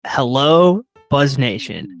Hello, Buzz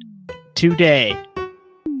Nation. Today,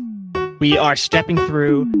 we are stepping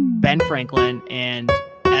through Ben Franklin, and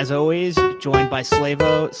as always, joined by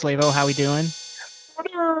Slavo. Slavo, how we doing?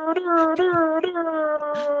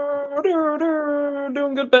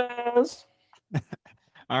 Doing good, Baz.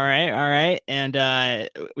 All right. And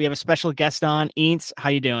we have a special guest on, Eats. How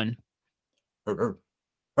you doing?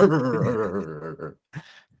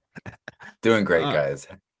 Doing great, Uh, guys.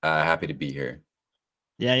 Happy to be here.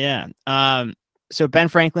 yeah. So Ben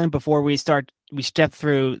Franklin. Before we step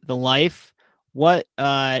through the life. What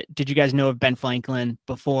did you guys know of Ben Franklin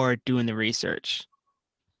before doing the research?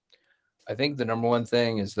 I think the number one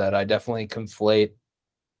thing is that I definitely conflate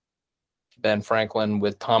Ben Franklin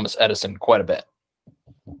with Thomas Edison quite a bit.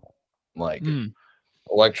 Like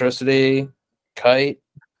electricity, kite,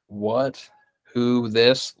 what, who,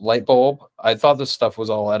 this, light bulb. I thought this stuff was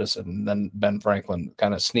all Edison, and then Ben Franklin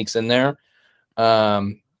kind of sneaks in there.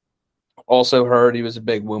 Also heard he was a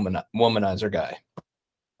big womanizer guy.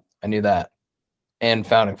 I knew that. And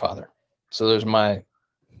founding father. So there's my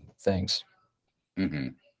things. Mm-hmm.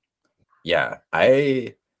 Yeah,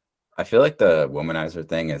 I feel like the womanizer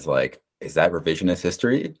thing is that revisionist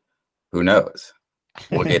history? Who knows?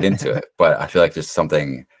 We'll get into it, but I feel like there's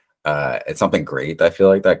something. It's something great. I feel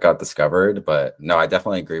like that got discovered, but no, I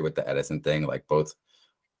definitely agree with the Edison thing. Like both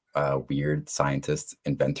weird scientists,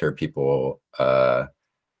 inventor people that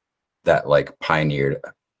like pioneered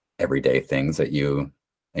everyday things that you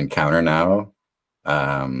encounter now.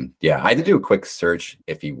 Yeah, I had to do a quick search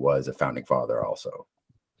if he was a founding father also.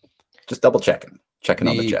 Just double checking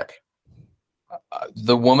on the check.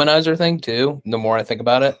 The womanizer thing too, the more I think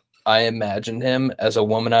about it, I imagined him as a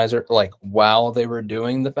womanizer. Like while they were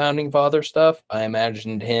doing the founding father stuff, I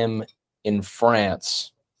imagined him in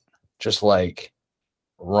France, just like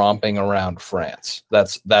romping around France.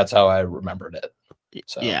 That's how I remembered it.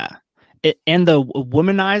 So. Yeah. And the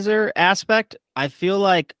womanizer aspect, I feel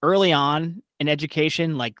like early on in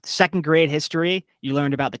education, like second grade history, you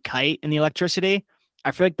learned about the kite and the electricity.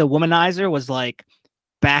 I feel like the womanizer was like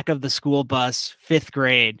back of the school bus, fifth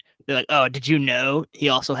grade. They're like, oh, did you know he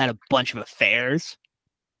also had a bunch of affairs?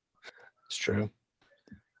 It's true.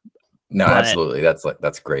 No, absolutely.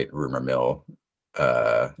 That's great rumor mill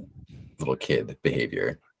little kid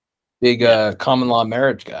behavior. Big common law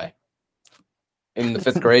marriage guy. In the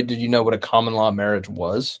fifth grade, did you know what a common law marriage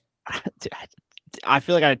was? I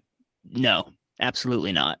feel like no,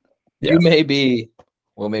 absolutely not. You may be,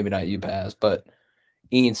 well, maybe not you, Paz, but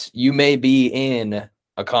Eats, you may be in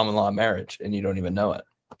a common law marriage and you don't even know it.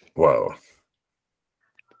 Whoa.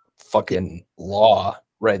 Fucking law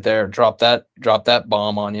right there. Drop that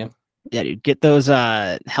bomb on you. Yeah, dude. Get those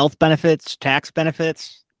health benefits, tax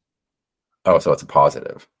benefits. Oh, so it's a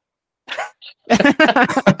positive.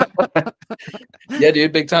 Yeah,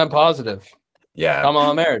 dude, big time positive. Yeah. Common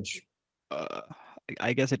law marriage.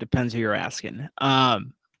 I guess it depends who you're asking. All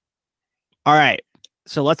right.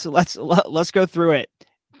 So let's go through it.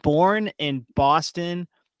 Born in Boston,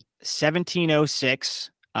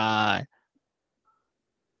 1706, and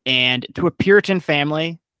to a Puritan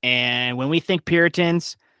family. And when we think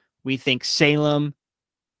Puritans, we think Salem,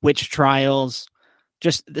 witch trials,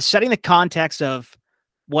 just setting the context of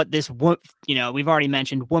what this, we've already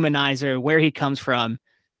mentioned womanizer, where he comes from.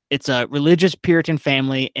 It's a religious Puritan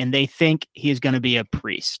family, and they think he is going to be a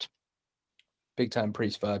priest. Big time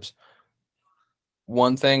priest vibes.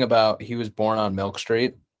 One thing about he was born on Milk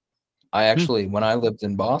Street. I actually, when I lived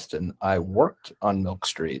in Boston, I worked on Milk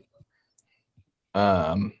Street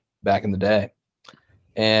back in the day.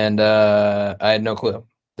 And I had no clue.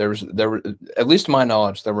 There were, at least to my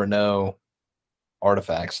knowledge, there were no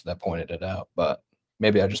artifacts that pointed it out, but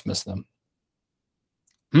maybe I just missed them.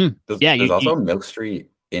 There's also Milk Street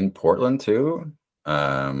in Portland too.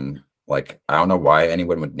 Like I don't know why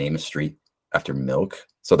anyone would name a street after milk.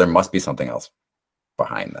 So there must be something else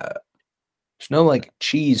behind that. There's no like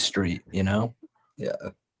Cheese Street, you know? Yeah.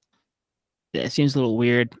 Yeah, it seems a little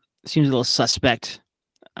weird. It seems a little suspect.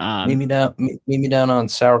 Meet me down on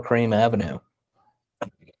Sour Cream Avenue.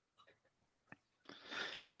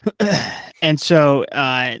 And so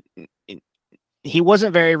he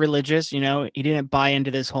wasn't very religious, he didn't buy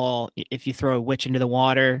into this whole, if you throw a witch into the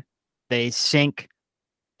water, they sink,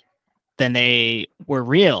 then they were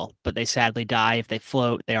real, but they sadly die. If they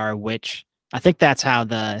float, they are a witch. I think that's how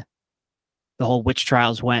the whole witch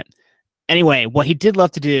trials went. Anyway, what he did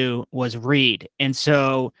love to do was read. And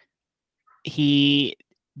so when he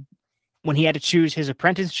had to choose his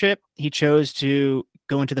apprenticeship, he chose to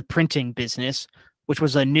go into the printing business, which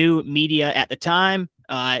was a new media at the time.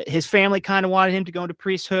 His family kind of wanted him to go into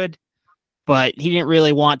priesthood. but he didn't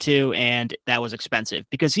really want to, and that was expensive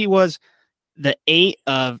because he was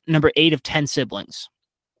number 8 of 10 siblings.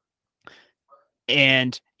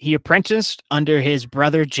 And he apprenticed under his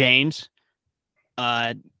brother James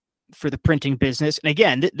for the printing business. And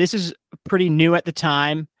again, this is pretty new at the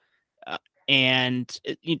time, and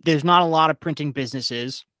there's not a lot of printing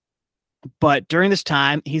businesses. But during this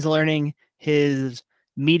time, he's learning his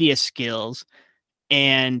media skills,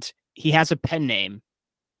 and he has a pen name,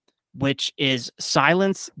 which is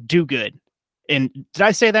Silence Dogood. And did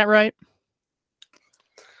I say that right?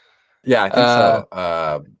 Yeah, I think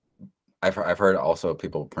so. I've heard also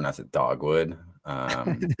people pronounce it Dogwood. Yeah,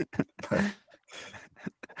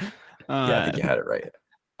 I think you had it right.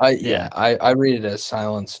 I read it as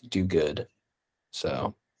Silence Dogood.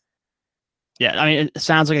 So yeah, I mean, it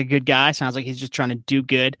sounds like a good guy. Sounds like he's just trying to do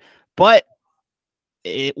good. But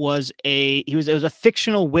it was a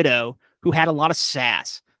fictional widow who had a lot of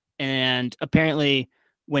sass. And apparently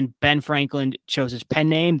when Ben Franklin chose his pen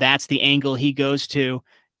name, that's the angle he goes to.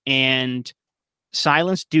 And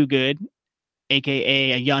Silence Dogood,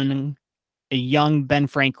 aka a young Ben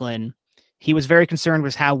Franklin, he was very concerned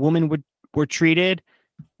with how women were treated.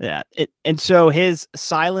 And so his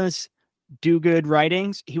Silence Dogood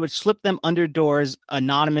writings, he would slip them under doors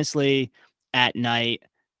anonymously at night,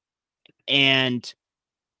 and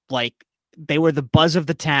like they were the buzz of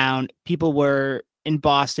the town. People were in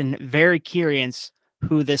Boston very curious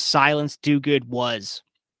who this Silence Dogood was.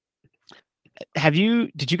 Did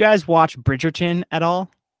you guys watch Bridgerton at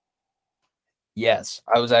all? Yes,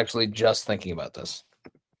 I was actually just thinking about this.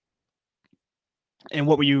 And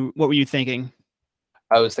what were you thinking?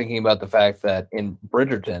 I was thinking about the fact that in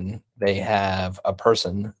Bridgerton, they have a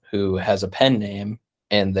person who has a pen name,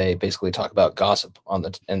 and they basically talk about gossip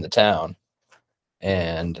in the town.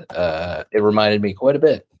 And it reminded me quite a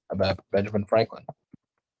bit about Benjamin Franklin.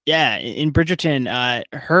 Yeah, in Bridgerton,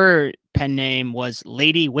 her pen name was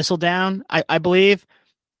Lady Whistledown, I believe.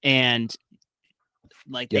 And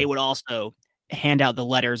they would also hand out the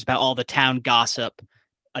letters about all the town gossip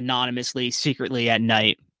anonymously, secretly at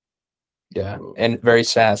night. Yeah, and very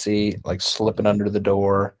sassy, like slipping under the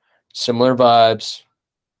door. Similar vibes.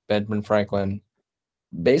 Benjamin Franklin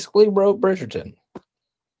basically wrote Bridgerton.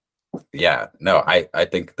 Yeah, no, I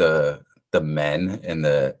think the men and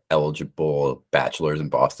the eligible bachelors in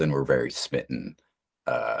Boston were very smitten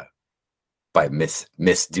by Miss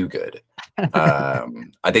Dogood.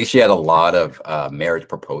 I think she had a lot of marriage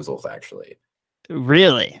proposals, actually.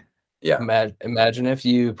 Really? Yeah. Imagine if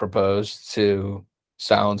you proposed to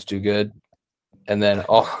Silence Dogood, and then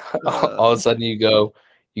all of a sudden you go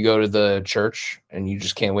to the church and you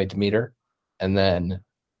just can't wait to meet her, and then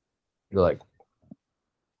you're like,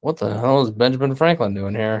 what the hell is Benjamin Franklin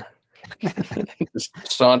doing here? Just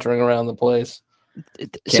sauntering around the place.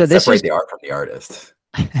 Can't separate the art from the artist.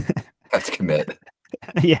 That's commit.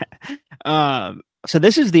 Yeah. So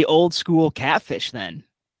this is the old school catfish then,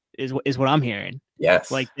 is what I'm hearing. Yes.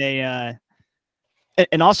 Like they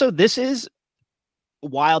and also this is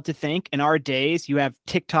wild to think in our days. You have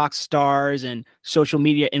TikTok stars and social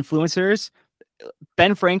media influencers.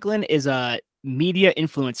 Ben Franklin is a media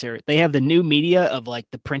influencer. They have the new media of like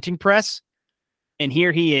the printing press, and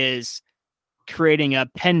here he is creating a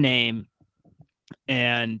pen name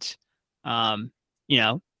and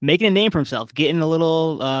making a name for himself, getting a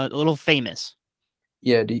little famous.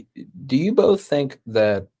 Yeah, do you both think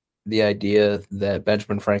that the idea that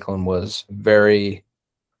Benjamin Franklin was very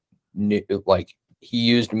new, like he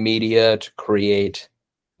used media to create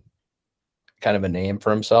kind of a name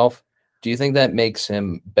for himself, do you think that makes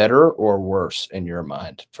him better or worse in your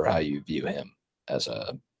mind for how you view him as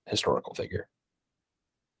a historical figure?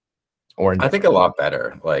 Or I think a lot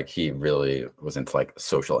better. Like he really was into like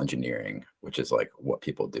social engineering, which is like what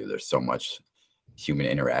people do. There's so much human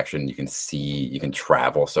interaction. You can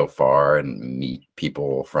travel so far and meet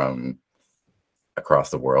people from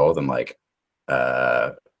across the world and like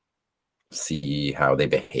see how they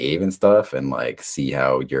behave and stuff, and like see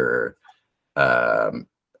how you're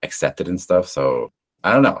accepted and stuff. So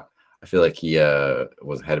I don't know. I feel like he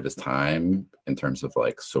was ahead of his time in terms of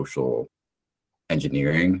like social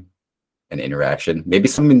engineering and interaction. Maybe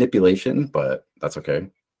some manipulation, but that's okay.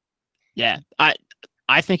 Yeah,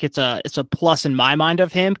 I think it's a plus in my mind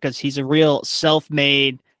of him because he's a real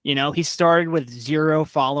self-made. He started with 0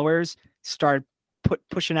 followers, started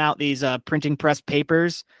pushing out these printing press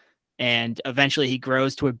papers, and eventually he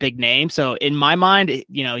grows to a big name. So in my mind,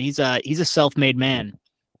 he's a self-made man.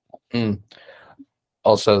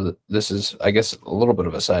 Also, this is, I guess, a little bit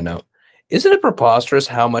of a side note. Isn't it preposterous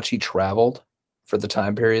how much he traveled for the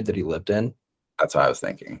time period that he lived in? That's what I was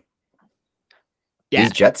thinking. Yeah.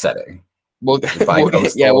 He's jet setting. we'll get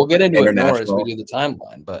into it more as we do the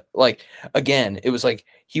timeline. But like again, it was like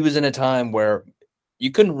he was in a time where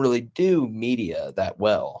you couldn't really do media that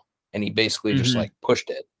well, and he basically just like pushed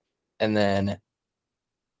it. And then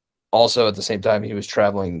also at the same time, he was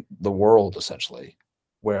traveling the world essentially,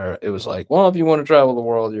 where it was like, well, if you want to travel the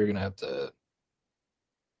world, you're gonna have to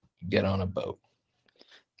get on a boat.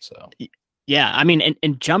 So yeah, I mean,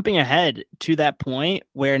 and jumping ahead to that point,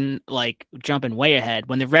 when like jumping way ahead,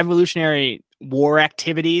 when the Revolutionary War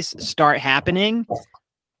activities start happening,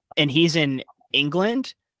 and he's in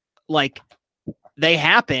England, like they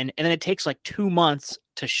happen, and then it takes like 2 months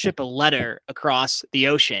to ship a letter across the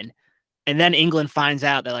ocean, and then England finds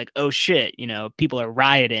out they're like, oh shit, you know, people are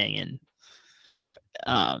rioting,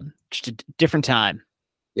 and just a different time.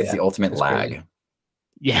 It's the ultimate lag. Crazy.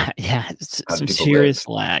 Yeah, some serious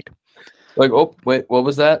lag. Like, oh wait, what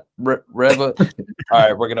was that? All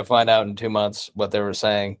right, we're gonna find out in 2 months what they were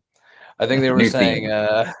saying. I think they were saying,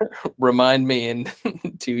 remind me in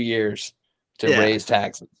 2 years to raise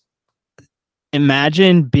taxes.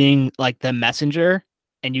 Imagine being like the messenger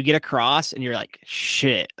and you get across and you're like,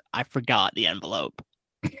 shit, I forgot the envelope.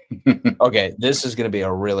 Okay, this is going to be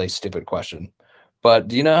a really stupid question. But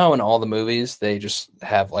do you know how in all the movies they just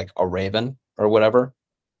have like a raven or whatever?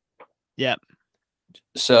 Yep.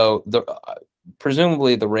 So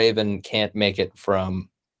presumably the raven can't make it from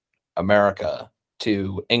America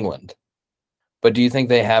to England. But do you think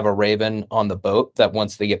they have a raven on the boat that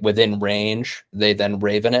once they get within range, they then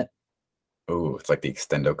raven it? Oh, it's like the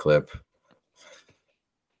extendo clip.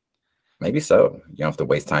 Maybe so. You don't have to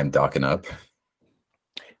waste time docking up.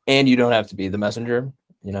 And you don't have to be the messenger,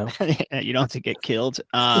 you know? You don't have to get killed.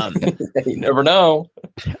 You never know.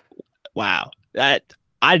 Wow.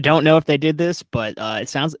 I don't know if they did this, but it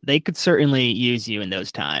sounds they could certainly use you in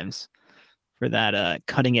those times for that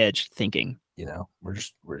cutting edge thinking. You know, we're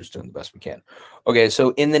just doing the best we can. Okay,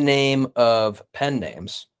 so in the name of pen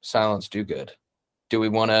names, Silence Do Good, do we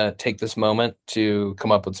want to take this moment to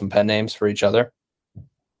come up with some pen names for each other?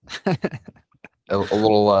 a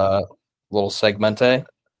little segmente.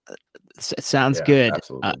 Sounds good.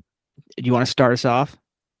 Do you want to start us off?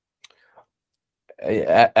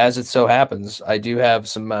 As it so happens, I do have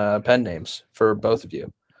some pen names for both of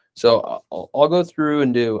you. So I'll go through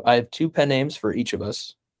and I have 2 pen names for each of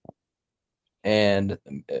us. And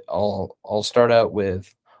I'll start out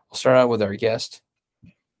with our guest,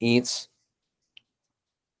 Eats.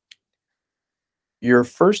 Your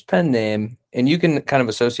first pen name, and you can kind of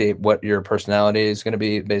associate what your personality is going to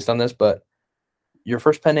be based on this, but your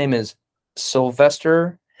first pen name is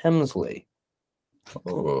Sylvester Hemsley.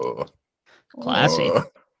 Oh, classy.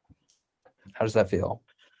 How does that feel?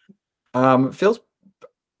 Feels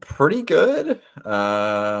pretty good.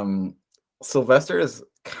 Sylvester is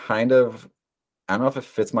kind of, I don't know if it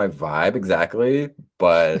fits my vibe exactly,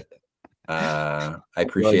 but I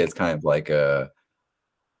appreciate it's kind of like a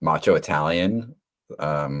macho Italian.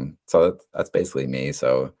 So that's basically me.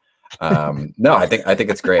 So no, I think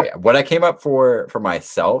it's great. What I came up for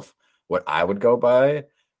myself, what I would go by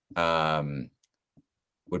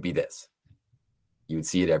would be this. You would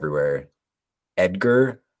see it everywhere.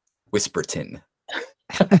 Edgar Whisperton.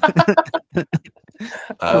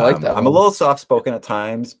 I like that. I'm a little soft-spoken at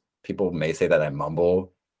times. People may say that I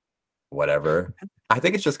mumble, whatever. I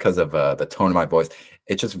think it's just because of the tone of my voice.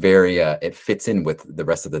 It's just very, it fits in with the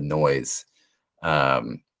rest of the noise,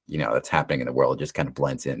 that's happening in the world. It just kind of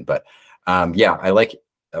blends in. But yeah, I like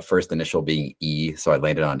a first initial being E. So I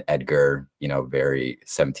landed on Edgar, very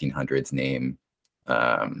 1700s name.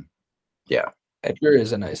 Yeah. Edgar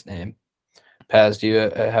is a nice name. Paz, do you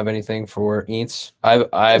have anything for Eats?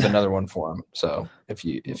 I have another one for him. So if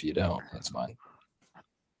you don't, that's fine.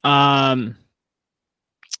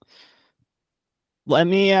 Let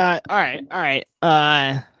me all right.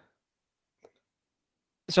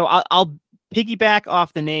 So I'll piggyback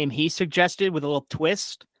off the name he suggested with a little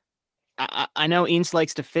twist. I know Eames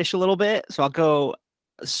likes to fish a little bit, so I'll go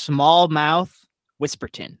Smallmouth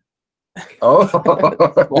Whisperton. Oh,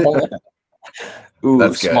 ooh,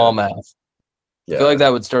 that's good. Smallmouth. Yeah. I feel like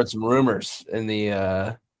that would start some rumors in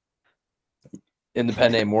the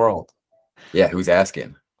pen name world. Yeah, who's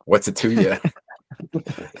asking? What's it to you?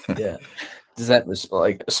 Yeah. Does that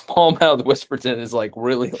like Smallmouth Whisperton is like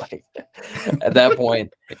really like at that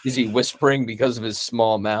point, is he whispering because of his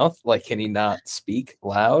small mouth? Like, can he not speak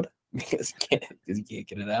loud because he can't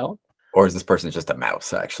get it out? Or is this person just a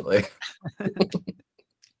mouse actually?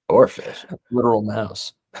 Or fish? Literal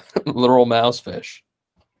mouse. Literal mouse fish.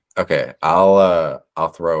 Okay, I'll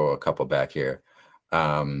throw a couple back here.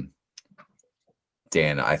 Dan,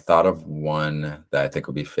 I thought of one that I think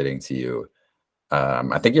would be fitting to you.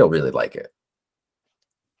 I think you'll really like it.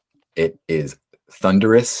 It is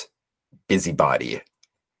Thunderous Busybody.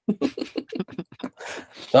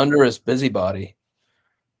 Thunderous Busybody.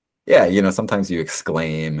 Yeah, you know, sometimes you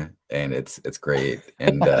exclaim and it's great.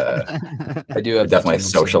 And I do have definitely a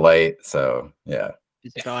socialite. So yeah.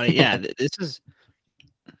 Busybody. Yeah, it's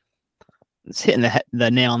hitting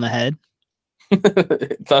the nail on the head.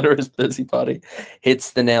 Thunderous Busybody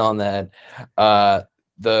hits the nail on the head.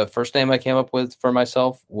 The first name I came up with for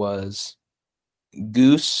myself was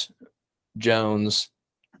Goose Jones.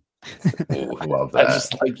 Ooh, love that. I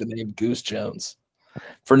just like the name Goose Jones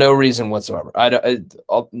for no reason whatsoever.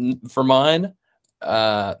 For mine,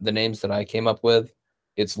 the names that I came up with,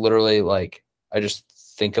 it's literally like I just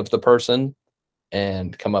think of the person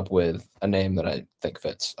and come up with a name that I think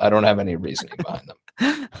fits. I don't have any reasoning behind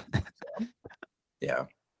them. Yeah.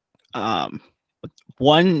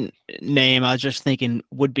 One name I was just thinking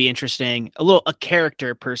would be interesting, a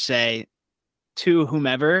character per se to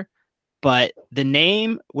whomever, but the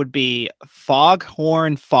name would be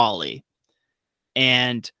Foghorn Folly.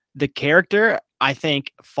 And the character, I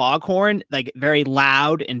think Foghorn, like very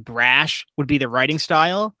loud and brash, would be the writing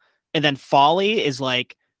style. And then Folly is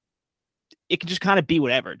like, it can just kind of be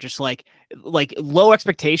whatever, just like low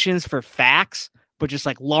expectations for facts, but just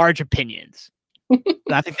like large opinions. And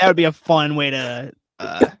I think that would be a fun way to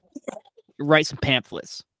write some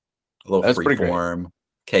pamphlets. A little freeform,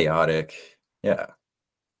 chaotic. Yeah.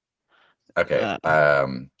 Okay.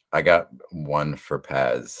 I got one for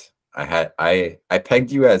Paz. I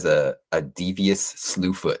pegged you as a devious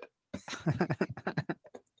slewfoot.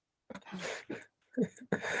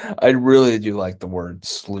 I really do like the word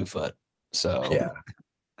slewfoot. So yeah,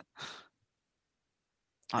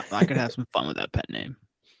 I could have some fun with that pet name.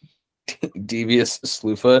 Devious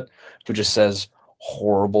Slewfoot, who just says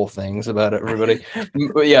horrible things about everybody.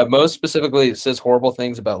 But yeah, most specifically, it says horrible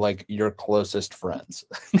things about like your closest friends.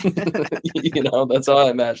 You know, that's how I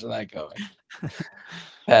imagine that going.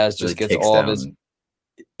 Paz just gets all of his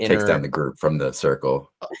inner, takes down the group from the circle.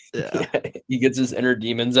 Yeah, he gets his inner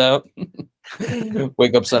demons out.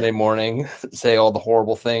 Wake up Sunday morning, say all the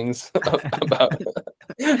horrible things about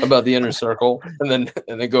the inner circle, and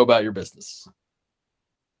then go about your business.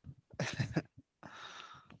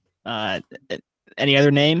 Any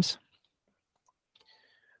other names?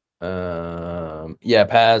 Yeah,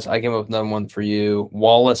 Paz, I came up with another one for you.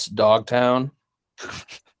 Wallace Dogtown.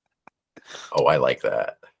 Oh, I like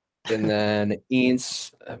that. And then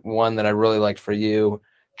Eance, one that I really liked for you,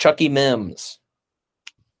 Chucky Mims.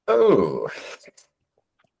 Oh,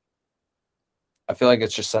 I feel like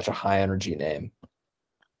it's just such a high energy name.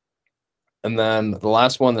 And then the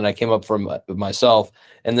last one that I came up from myself,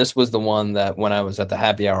 and this was the one that when I was at the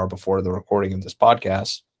happy hour before the recording of this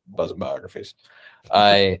podcast, Buzz and Biographies,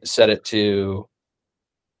 I said it to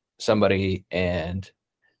somebody and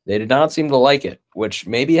they did not seem to like it, which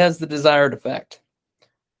maybe has the desired effect.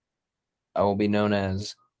 I will be known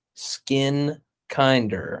as Skin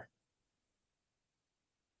Kinder.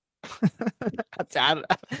 I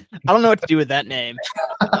don't know what to do with that name.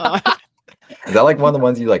 Is that like one of the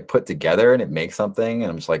ones you like put together and it makes something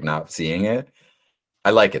and I'm just like not seeing it?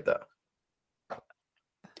 I like it though.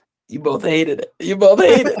 You both hated it.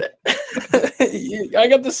 I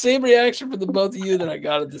got the same reaction from the both of you that I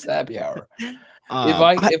got at this happy hour.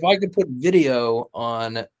 If I could put video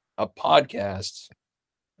on a podcast,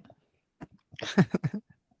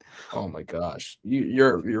 oh my gosh,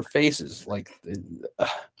 your face is like,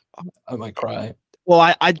 I might cry. Well,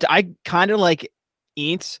 I kind of like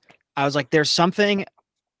Eats. I was like, there's something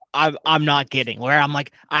I'm not getting. Where I'm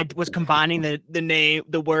like, I was combining the name,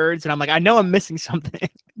 the words, and I'm like, I know I'm missing something.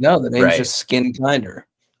 No, the name's just Skin Kinder.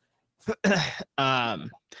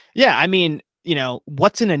 Yeah, I mean, you know,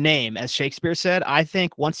 what's in a name, as Shakespeare said. I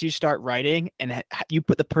think once you start writing and you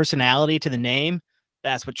put the personality to the name,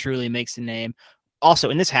 that's what truly makes the name. Also,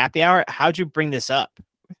 in this happy hour, how'd you bring this up?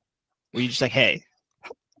 Were you just like, hey,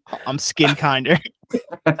 I'm Skin Kinder?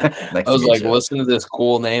 I was like, listen to this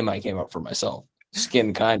cool name I came up for myself,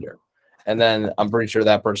 Skin Kinder. And then I'm pretty sure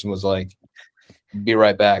that person was like, be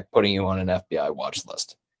right back, putting you on an FBI watch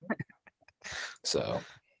list. So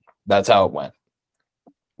that's how it went,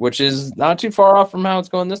 which is not too far off from how it's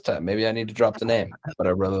going this time. Maybe I need to drop the name, but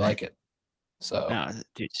I really like it. So no,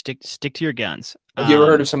 dude, stick to your guns. Have you ever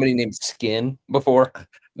heard of somebody named Skin before?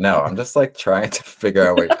 No, I'm just like trying to figure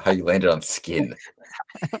out how you landed on Skin.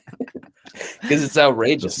 Because it's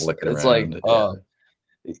outrageous. Just looking it's around,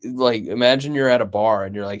 like imagine you're at a bar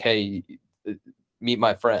and you're like, hey, meet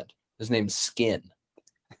my friend. His name's Skin.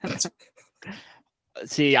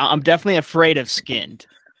 See, I'm definitely afraid of Skinned,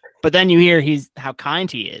 but then you hear how kind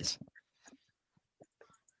he is.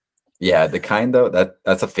 Yeah, the kind though,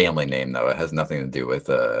 that's a family name though. It has nothing to do with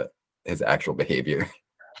his actual behavior.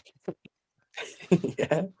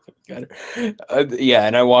 Yeah, yeah,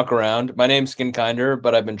 and I walk around. My name's Skinkinder,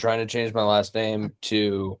 but I've been trying to change my last name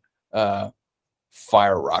to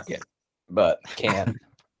Fire Rocket, but can't.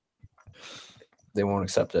 They won't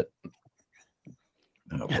accept it.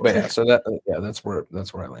 Oh, But yeah, so that's where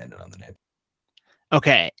I landed on the name.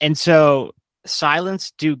 Okay, and so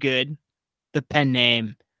Silence Dogood, the pen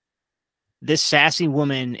name. This sassy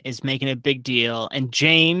woman is making a big deal, and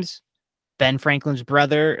James, Ben Franklin's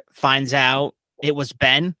brother, finds out it was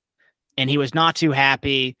Ben, and he was not too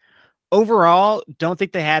happy. Overall, don't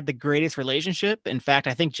think they had the greatest relationship. In fact,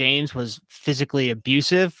 I think James was physically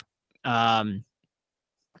abusive. And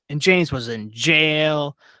James was in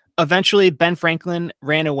jail. Eventually, Ben Franklin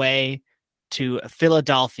ran away to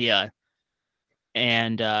Philadelphia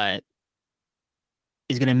and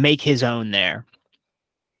is going to make his own there.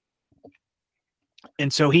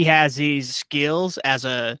 And so he has these skills as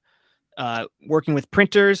a working with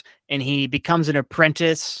printers, and he becomes an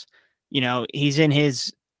apprentice. You know, he's in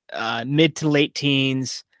his mid to late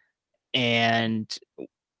teens, and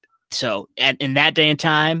so in that day and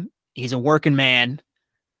time, he's a working man,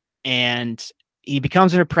 and he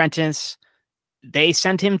becomes an apprentice. They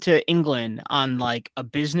sent him to England on like a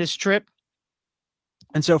business trip.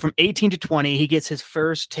 And so from 18 to 20, he gets his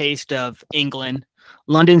first taste of England,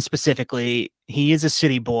 London specifically. He is a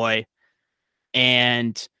city boy.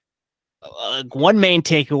 And one main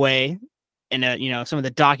takeaway in some of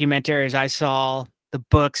the documentaries I saw, the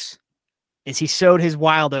books, is he sowed his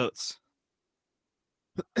wild oats.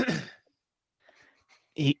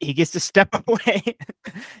 he gets to step away.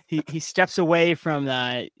 he steps away from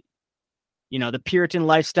the Puritan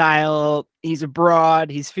lifestyle. He's abroad.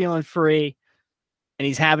 He's feeling free, and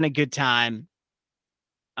he's having a good time.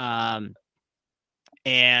 And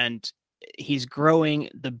he's growing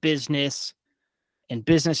the business, and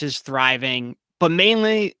business is thriving. But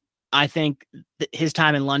mainly, I think his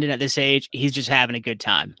time in London at this age, he's just having a good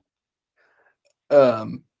time.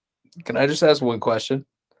 Can I just ask one question?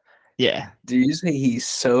 Yeah. Do you say he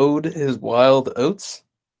sowed his wild oats?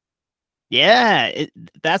 Yeah,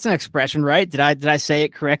 that's an expression, right? Did I say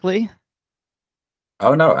it correctly?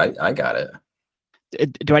 Oh no, I got it.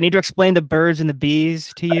 Do I need to explain the birds and the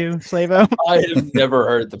bees to you, Slavo? I have never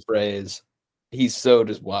heard the phrase "he sowed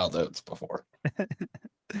his wild oats" before.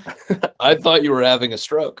 I thought you were having a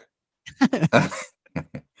stroke.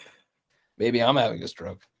 Maybe I'm having a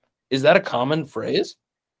stroke. Is that a common phrase?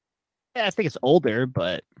 Yeah, I think it's older,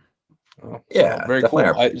 but yeah, very cool.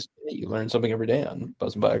 You learn something every day on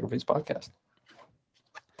Buzz and Biographies podcast.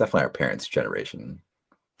 Definitely our parents' generation.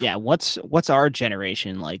 Yeah, what's our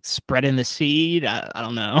generation like? Spreading the seed? I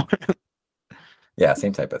don't know. Yeah,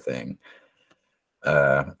 same type of thing.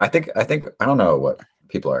 I think I don't know what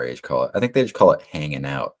people our age call it. I think they just call it hanging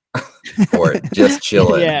out or just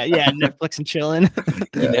chilling. Yeah, Netflix and chilling.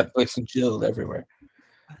 Yeah. Netflix and chilled everywhere.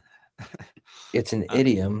 It's an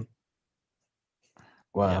idiom.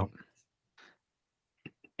 Wow.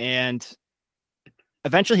 Yeah. And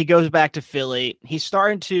eventually he goes back to Philly. He's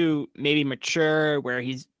starting to maybe mature where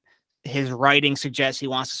his writing suggests he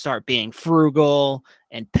wants to start being frugal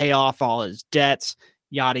and pay off all his debts,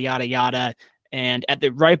 yada, yada, yada. And at the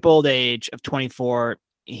ripe old age of 24,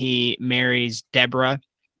 he marries Deborah.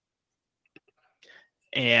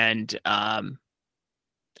 And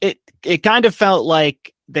it kind of felt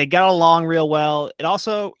like they got along real well. It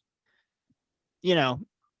also,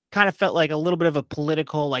 kind of felt like a little bit of a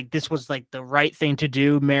political, like this was like the right thing to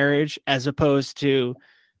do marriage, as opposed to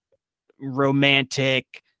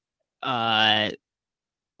romantic,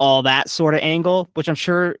 all that sort of angle, which I'm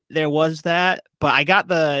sure there was that, but I got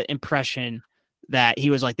the impression that he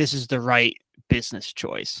was like, this is the right business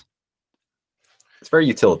choice. It's very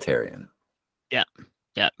utilitarian. Yeah.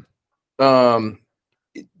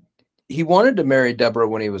 He wanted to marry Deborah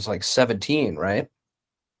when he was like 17, right?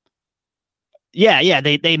 Yeah.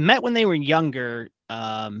 They met when they were younger.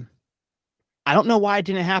 I don't know why it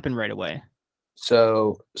didn't happen right away.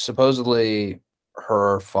 So supposedly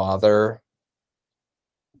her father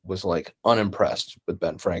was like unimpressed with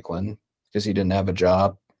Ben Franklin because he didn't have a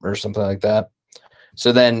job or something like that.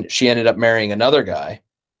 So then she ended up marrying another guy.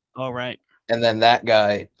 Oh, right. And then that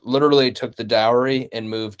guy literally took the dowry and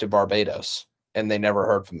moved to Barbados, and they never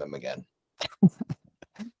heard from him again.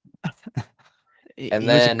 And then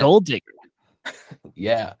was a gold digger.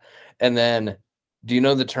 Yeah. And then, do you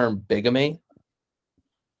know the term bigamy?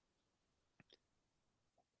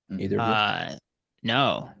 Either of you?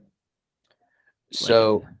 No.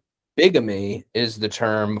 So bigamy is the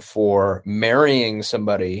term for marrying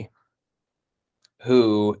somebody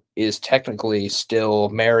who is technically still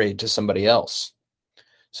married to somebody else.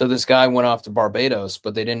 So this guy went off to Barbados,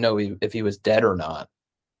 but they didn't know if he was dead or not.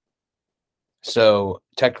 So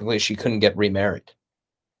technically she couldn't get remarried.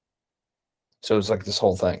 So it was like this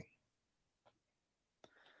whole thing.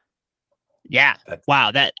 Yeah.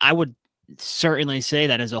 Wow. That I would certainly say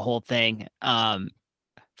that is a whole thing.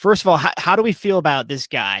 First of all, how do we feel about this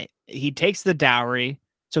guy? He takes the dowry,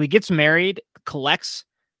 so he gets married, collects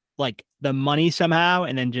like the money somehow,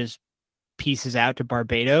 and then just pieces out to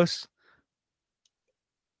Barbados.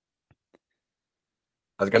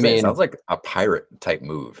 I was gonna say, it sounds like a pirate type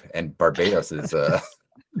move, and Barbados is,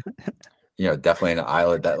 definitely an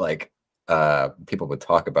island that like people would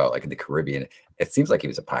talk about, like in the Caribbean. It seems like he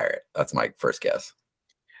was a pirate. That's my first guess.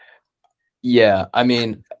 Yeah, I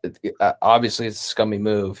mean, obviously it's a scummy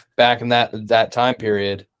move. Back in that time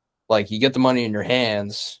period, like you get the money in your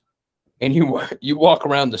hands, and you walk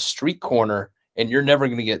around the street corner, and you're never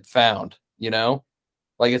going to get found.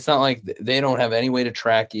 Like it's not like they don't have any way to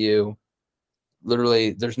track you.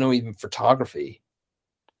 Literally, there's no even photography.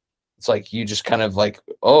 It's like you just kind of like,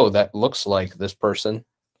 oh, that looks like this person.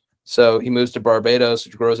 So he moves to Barbados,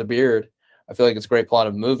 grows a beard. I feel like it's a great plot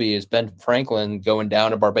of the movie is Ben Franklin going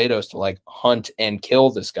down to Barbados to like hunt and kill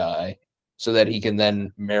this guy so that he can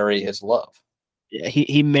then marry his love. Yeah,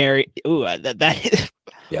 he married. Ooh, that.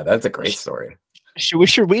 Yeah, that's a great story.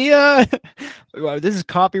 Should we this is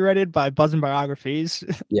copyrighted by Buzz and Biographies.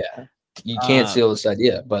 Yeah, you can't steal this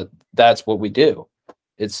idea, but that's what we do.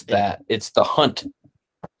 It's the hunt.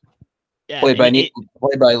 Yeah, played by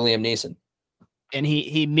Liam Neeson, and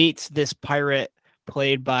he meets this pirate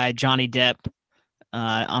played by Johnny Depp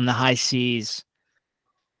on the high seas.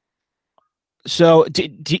 So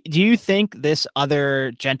do you think this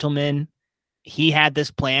other gentleman, he had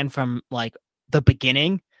this plan from like the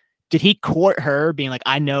beginning? Did he court her being like,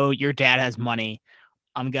 I know your dad has money.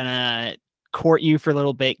 I'm going to court you for a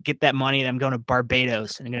little bit, get that money, and I'm going to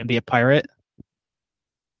Barbados and I'm going to be a pirate?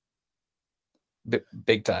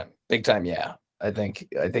 Big time. Yeah. I think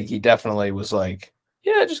he definitely was like,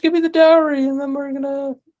 yeah, just give me the dowry and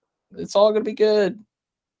then it's all going to be good.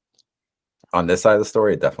 On this side of the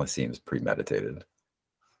story, it definitely seems premeditated.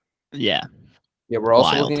 Yeah. Yeah, we're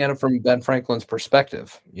also looking at it from Ben Franklin's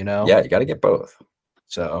perspective, Yeah, you got to get both.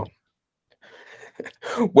 So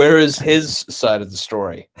where is his side of the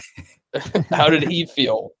story? How did he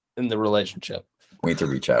feel in the relationship? We need to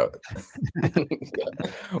reach out.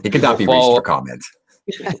 He could not be reached for comment.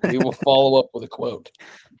 We will follow up with a quote.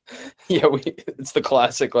 Yeah, it's the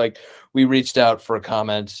classic, like, we reached out for a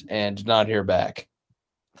comment and did not hear back.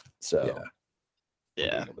 So,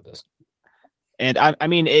 yeah. And I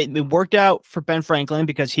mean, it worked out for Ben Franklin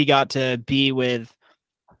because he got to be with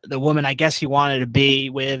the woman I guess he wanted to be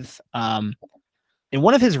with. In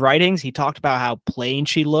one of his writings, he talked about how plain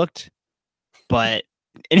she looked,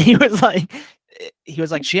 and he was like,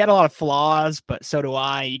 she had a lot of flaws, but so do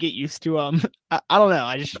I. You get used to them. I don't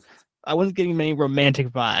know. I wasn't getting many romantic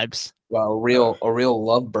vibes. Well, a real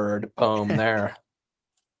lovebird poem there.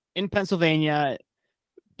 In Pennsylvania,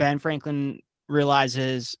 Ben Franklin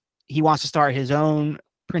realizes he wants to start his own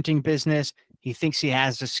printing business. He thinks he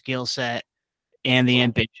has the skill set and the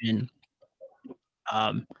ambition.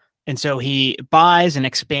 And so he buys and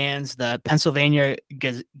expands the Pennsylvania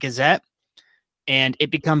Gazette, and it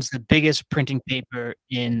becomes the biggest printing paper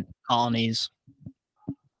in colonies.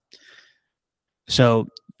 So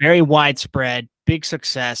very widespread, big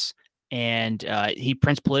success, and he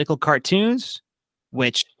prints political cartoons,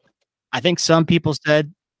 which I think some people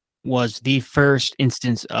said was the first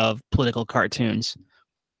instance of political cartoons.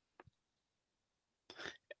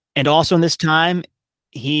 And also in this time,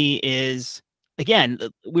 he is, again,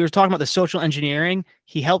 we were talking about the social engineering.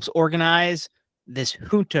 He helps organize this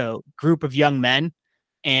junto group of young men.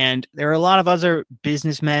 And there are a lot of other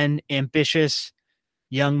businessmen, ambitious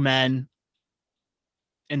young men.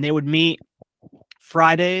 And they would meet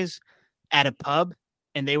Fridays at a pub,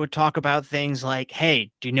 and they would talk about things like,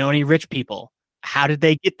 hey, do you know any rich people? How did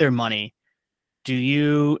they get their money? Do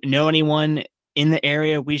you know anyone in the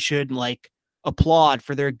area we should like applaud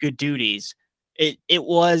for their good duties? It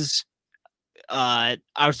was, I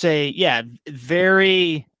would say, yeah,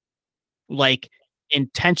 very like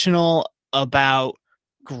intentional about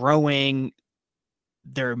growing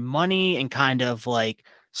their money and kind of like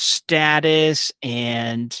status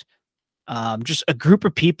and just a group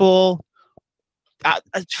of people. I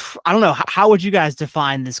don't know. How would you guys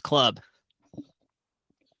define this club?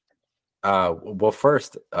 Well,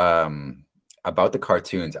 first, about the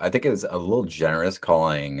cartoons, I think it's a little generous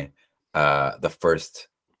calling the first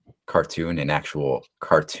cartoon an actual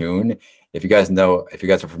cartoon. If you guys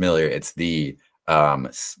are familiar, it's the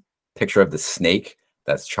picture of the snake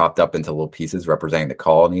that's chopped up into little pieces representing the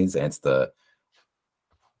colonies, and it's the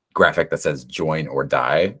graphic that says "Join or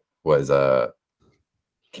Die" was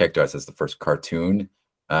characterized as the first cartoon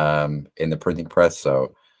in the printing press.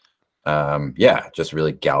 So yeah, just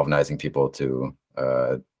really galvanizing people to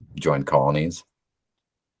join colonies.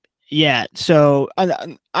 Yeah, so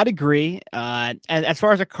I'd agree. And as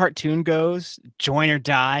far as a cartoon goes, Join or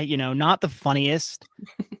Die, you know, not the funniest.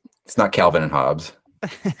 It's not Calvin and Hobbes.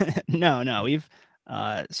 No, we've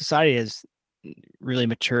society has really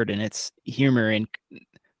matured in its humor in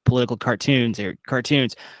political cartoons or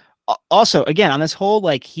cartoons. Also, again, on this whole,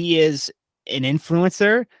 like, he is an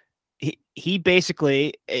influencer. He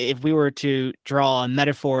basically, if we were to draw a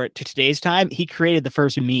metaphor to today's time, he created the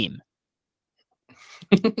first meme.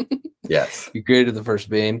 Yes, you created the first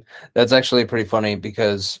meme. That's actually pretty funny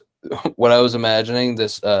because what I was imagining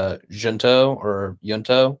this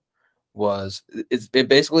Junto was it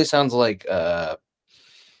basically sounds like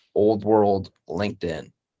old world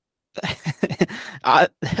LinkedIn.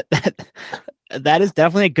 That is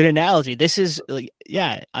definitely a good analogy. This is like,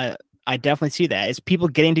 yeah, I definitely see that. It's people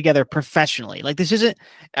getting together professionally. Like, this isn't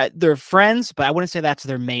they're friends, but I wouldn't say that's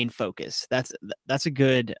their main focus. That's a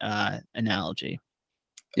good analogy.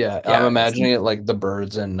 Yeah, I'm imagining it like the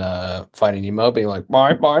birds and Finding Nemo being like,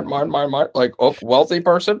 mine, like, oh, wealthy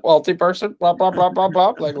person, blah, blah, blah, blah,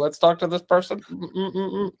 blah. Like, let's talk to this person.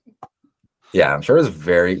 Yeah, I'm sure it's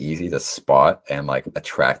very easy to spot and like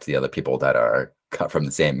attract the other people that are cut from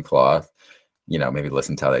the same cloth. You know, maybe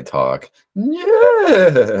listen to how they talk.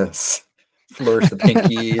 Yes, flourish the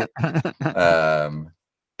pinky.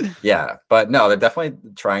 Yeah, but no, they're definitely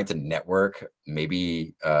trying to network,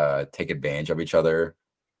 maybe take advantage of each other.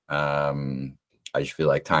 I just feel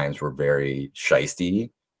like times were very shisty.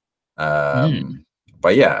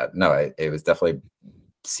 But yeah, no, it was definitely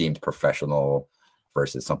seemed professional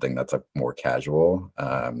versus something that's like more casual.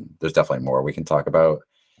 There's definitely more we can talk about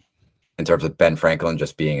in terms of Ben Franklin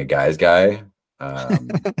just being a guy's guy.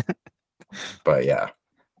 But yeah.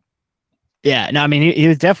 Yeah, no, I mean, he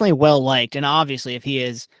was definitely well liked, and obviously, if he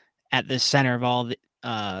is at the center of all the,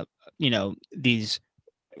 you know, these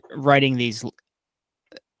writing these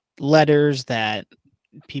letters that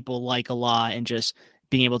people like a lot, and just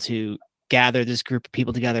being able to gather this group of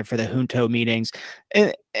people together for the junto meetings,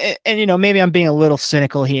 and you know, maybe I'm being a little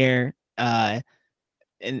cynical here, and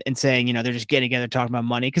saying, you know, they're just getting together talking about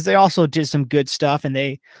money, because they also did some good stuff, and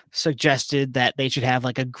they suggested that they should have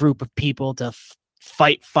like a group of people to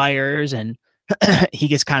fight fires, and he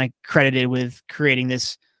gets kind of credited with creating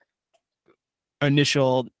this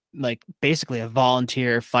initial, like, basically a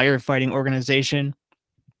volunteer firefighting organization,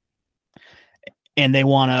 and they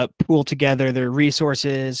want to pool together their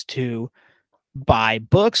resources to buy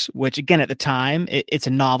books, which again at the time it's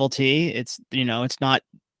a novelty. It's, you know, it's not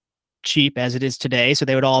cheap as it is today, so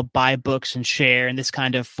they would all buy books and share, and this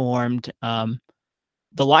kind of formed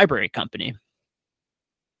the library company.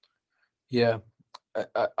 Yeah.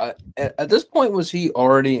 I, at this point, was he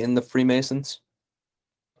already in the Freemasons?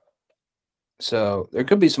 So there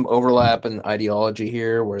could be some overlap in ideology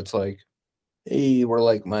here where it's like, hey, we're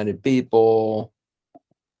like-minded people.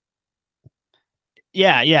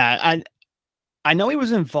 Yeah. I know he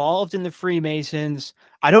was involved in the Freemasons.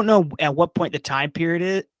 I don't know at what point the time period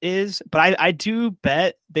it is, but I do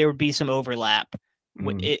bet there would be some overlap,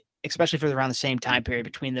 especially for around the same time period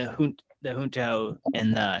between the junto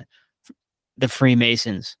and the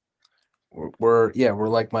Freemasons. We're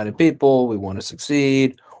like-minded people. We want to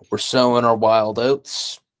succeed. We're sowing our wild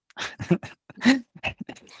oats.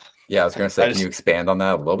 Yeah, I was going to say, can you expand on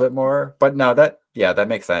that a little bit more? But no, that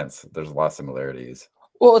makes sense. There's a lot of similarities.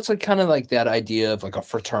 Well, it's like kind of like that idea of like a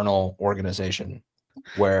fraternal organization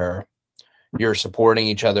where you're supporting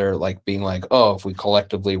each other, like being like, oh, if we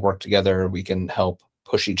collectively work together, we can help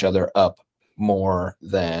push each other up more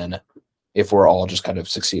than if we're all just kind of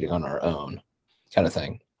succeeding on our own, kind of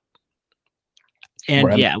thing.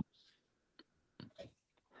 And yeah.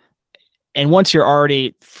 And once you're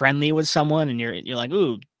already friendly with someone and you're like,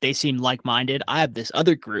 ooh, they seem like-minded, I have this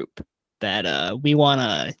other group that we want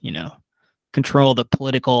to, you know, control the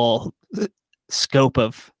political scope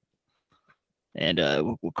of, and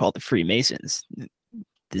we'll call it the Freemasons.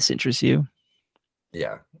 This interests you?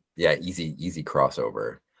 Yeah, easy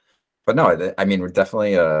crossover. But no, I mean, we're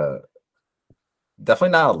definitely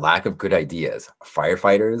not a lack of good ideas.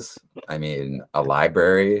 Firefighters, I mean, a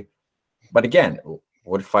library. But again,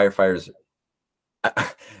 what firefighters,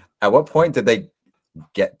 at what point did they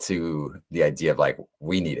get to the idea of like,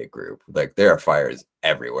 we need a group. Like there are fires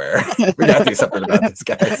everywhere. We gotta do something about this,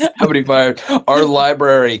 guys. How many fires? Our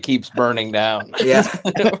library keeps burning down. Yeah.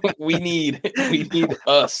 we need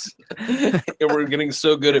us. And we're getting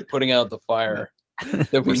so good at putting out the fire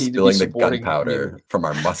that We're we need spilling to the be supporting gunpowder from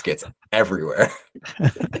our muskets everywhere.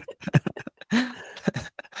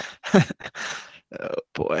 Oh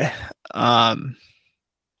boy.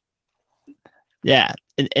 Yeah.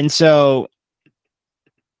 And so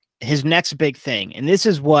his next big thing, and this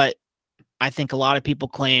is what I think a lot of people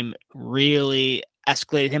claim really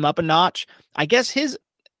escalated him up a notch. I guess his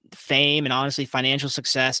fame and honestly financial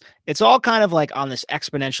success, it's all kind of like on this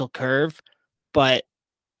exponential curve, but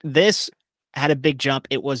this had a big jump.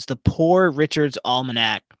 It was the Poor Richard's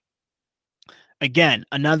Almanac. Again,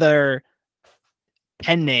 another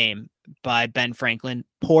pen name by Ben Franklin,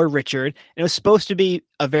 Poor Richard. And it was supposed to be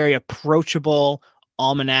a very approachable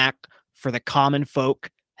almanac for the common folk,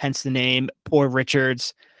 hence the name Poor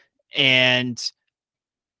Richard's. And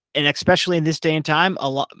especially in this day and time, a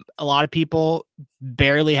lot of people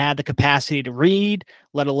barely had the capacity to read,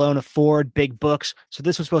 let alone afford big books. So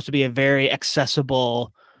this was supposed to be a very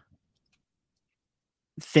accessible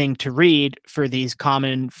thing to read for these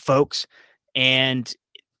common folks, and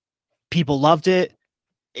people loved it.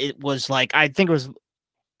 It was like, I think it was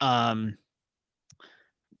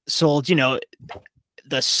sold,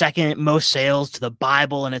 the second most sales to the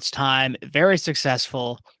Bible in its time, very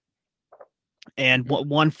successful. And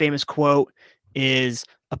one famous quote is,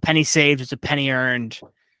 "A penny saved is a penny earned."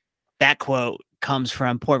 That quote comes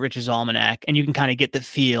from Poor Richard's Almanac, and you can kind of get the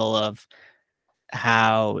feel of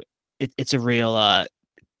how it's a real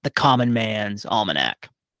the common man's almanac.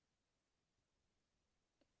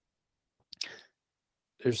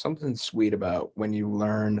 There's something sweet about when you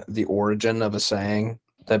learn the origin of a saying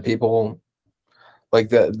that people like,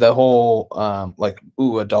 the whole like,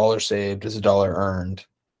 ooh, a dollar saved is a dollar earned,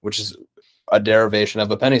 which is a derivation of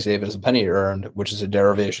a penny saved is a penny earned, which is a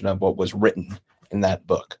derivation of what was written in that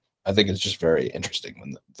book. I think it's just very interesting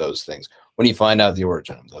when you find out the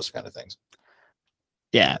origin of those kind of things.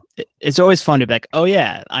 Yeah, it's always fun to be like, oh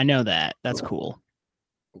yeah, I know that. That's cool.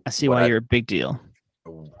 I see why you're a big deal.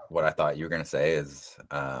 What I thought you were going to say is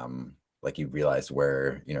like you realized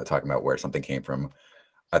where, talking about where something came from.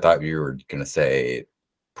 I thought you were going to say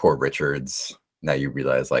Poor Richard's. Now you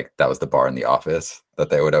realize like that was the bar in the office that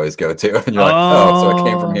they would always go to. And you're like, oh, so it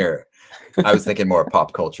came from here. I was thinking more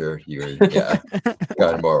pop culture. You were,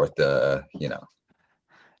 going more with the,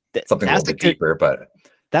 something a little bit deeper, but.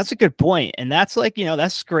 That's a good point. And that's like,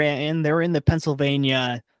 that's Scranton. They're in the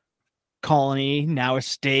Pennsylvania colony, now a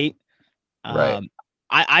state. Right.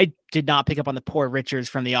 I did not pick up on the Poor Richards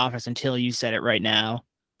from The Office until you said it right now.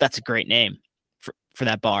 That's a great name for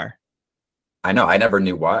that bar. I know. I never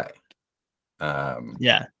knew why.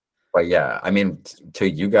 Yeah. But yeah, I mean, to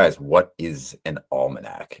you guys, what is an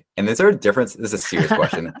almanac? And is there a difference? This is a serious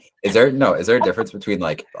question. Is there a difference between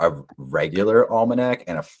like a regular almanac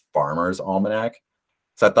and a farmer's almanac?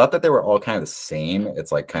 So I thought that they were all kind of the same.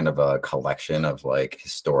 It's like kind of a collection of like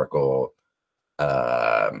historical,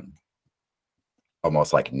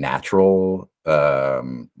 almost like natural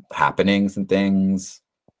happenings and things,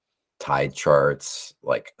 tide charts,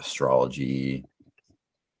 like astrology,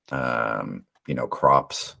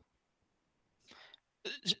 crops.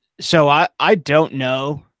 So I don't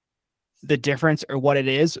know the difference or what it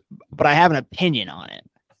is, but I have an opinion on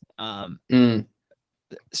it.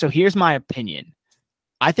 So here's my opinion.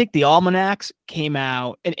 I think the almanacs came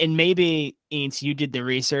out, and maybe Eanes, you did the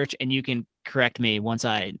research, and you can correct me once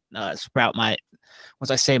I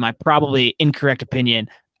say my probably incorrect opinion.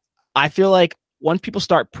 I feel like once people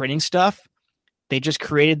start printing stuff, they just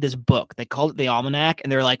created this book. They called it the almanac,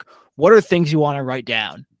 and they're like, "What are things you want to write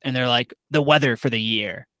down?" And they're like, "The weather for the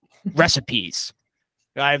year, recipes.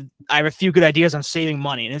 I have a few good ideas on saving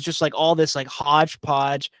money," and it's just like all this like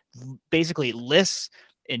hodgepodge, basically lists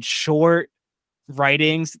and short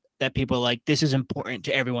writings that people are like, this is important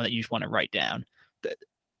to everyone that you just want to write down.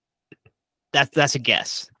 That's a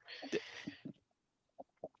guess.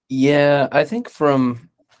 Yeah, I think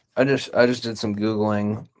I just did some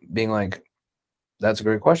Googling, being like, that's a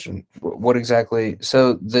great question. What exactly?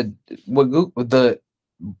 So the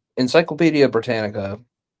Encyclopedia Britannica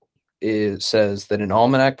says that an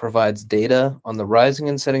almanac provides data on the rising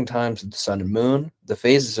and setting times of the sun and moon, the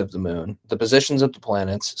phases of the moon, the positions of the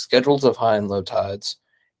planets, schedules of high and low tides,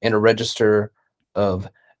 and a register of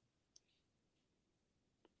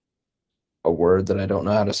a word that I don't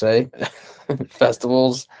know how to say,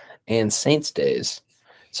 festivals and saints' days.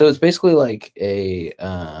 So it's basically like a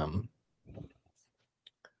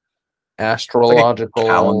astrological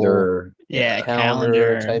calendar.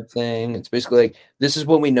 calendar type thing. It's basically like, this is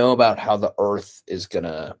what we know about how the Earth is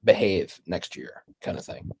gonna behave next year, kind of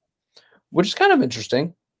thing, which is kind of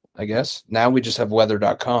interesting, I guess. Now we just have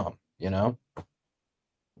weather.com,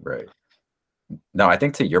 Right. No, I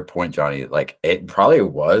think to your point, Johnny, like it probably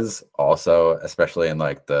was also, especially in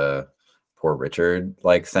like the Poor Richard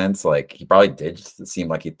like sense, like he probably did just seem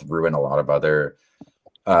like he threw in a lot of other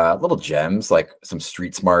little gems, like some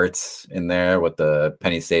street smarts in there with the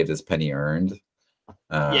penny saved is penny earned.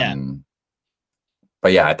 But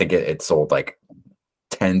yeah, I think it sold like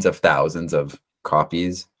tens of thousands of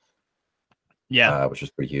copies. Yeah, which was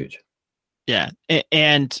pretty huge. Yeah,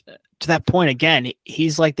 and to that point again,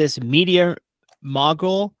 he's like this media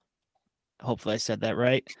mogul. Hopefully, I said that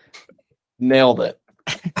right. Nailed it.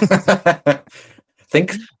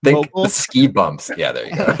 think the ski bumps. Yeah, there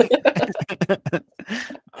you go.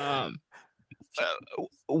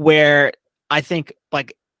 Where I think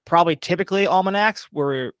like probably typically almanacs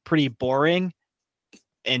were pretty boring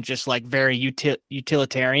and just like very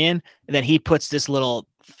utilitarian, and then he puts this little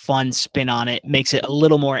fun spin on it, makes it a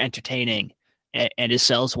little more entertaining, and it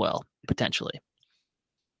sells well potentially.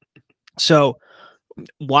 So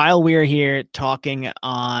while we're here talking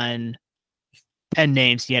on pen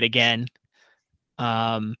names yet again,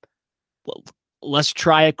 let's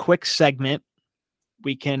try a quick segment.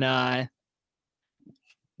 We can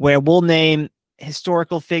where we'll name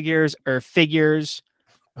historical figures or figures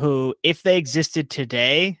who, if they existed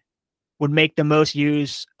today, would make the most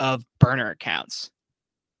use of burner accounts.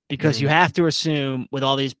 Because you have to assume with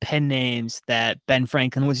all these pen names that Ben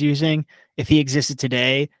Franklin was using, if he existed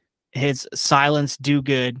today, his Silence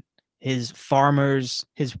Do-Good, his Farmers,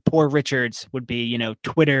 his Poor Richards would be,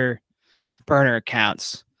 Twitter burner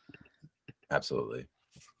accounts. Absolutely.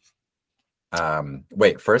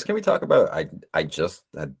 Wait, first, can we talk about, I just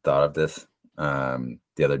had thought of this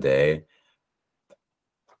the other day.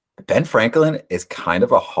 Ben Franklin is kind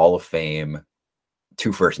of a Hall of Fame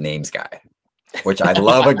two first names guy, which I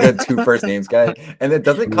love a good two first names guy. And it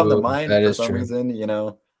doesn't come to mind for some reason, Do you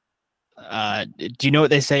know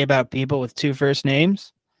what they say about people with two first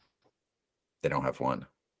names? They don't have one.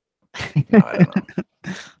 No, I don't know.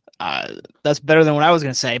 That's better than what I was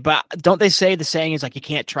going to say. But don't they say the saying is like, you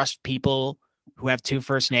can't trust people who have two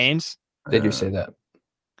first names? They do say that.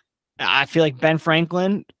 I feel like Ben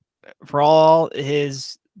Franklin, for all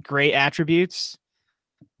his great attributes,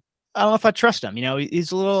 I don't know if I trust him.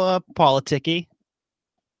 He's a little politicky.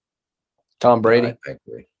 Tom Brady.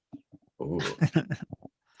 Ooh.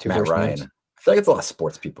 Matt Ryan. I feel like it's a lot of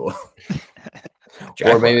sports people.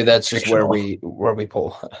 Or maybe that's just where we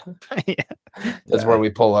pull. That's where we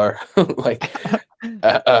pull our like.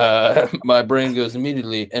 My brain goes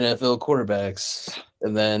immediately NFL quarterbacks,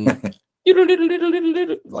 and then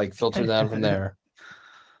like filter down from there.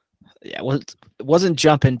 Yeah, it wasn't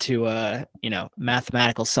jumping to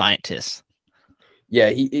mathematical scientists. Yeah,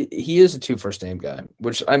 he is a two first name guy,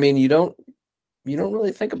 which I mean you don't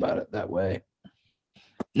really think about it that way.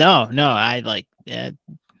 No, I like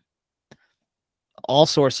all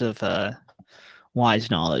sorts of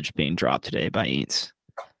wise knowledge being dropped today by Eats.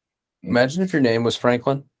 Imagine if your name was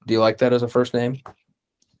Franklin. Do you like that as a first name?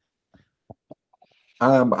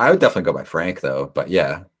 I would definitely go by Frank though, but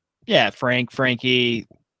yeah. Yeah, Frank, Frankie,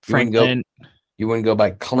 Franklin. You wouldn't go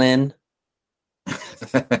by Clin?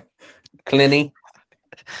 Clinny?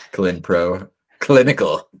 Clin Pro.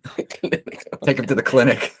 Clinical. Take him to the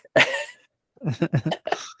clinic.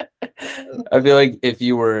 I feel like if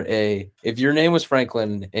your name was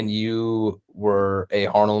Franklin and you were a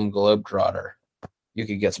Harlem Globetrotter, you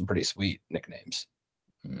could get some pretty sweet nicknames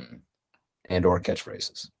and or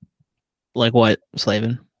catchphrases. Like what,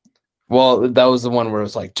 Slavin? Well, that was the one where it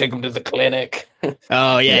was like, take him to the clinic.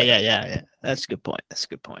 Oh yeah. That's a good point.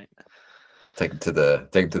 Take him to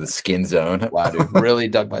the skin zone. Wow, dude, really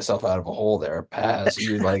dug myself out of a hole there. Pass.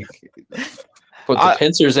 You like put the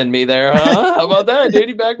pincers in me there, huh? How about that, dude?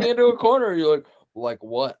 You backed me into a corner. You're like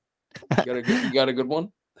what? You got a good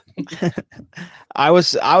one? I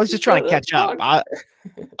was just trying to catch up.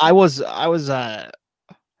 I was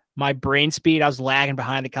my brain speed, I was lagging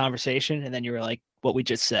behind the conversation, and then you were like, what we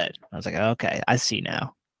just said. I was like, okay, I see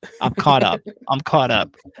now. I'm caught up.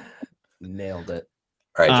 Nailed it.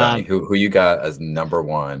 All right, Johnny, who you got as number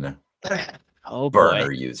one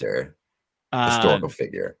burner user, historical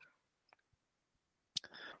figure?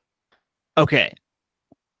 Okay,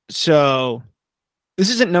 so this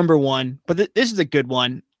isn't number one, but this is a good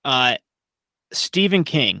one. Stephen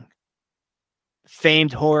King,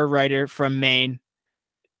 famed horror writer from Maine.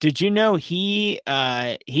 Did you know he's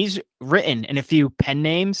written in a few pen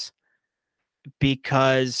names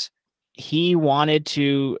because he wanted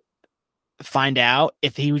to find out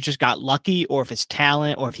if he just got lucky or if his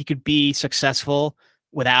talent or if he could be successful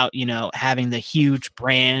without, having the huge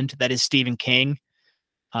brand that is Stephen King.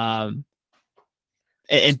 And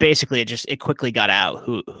basically it quickly got out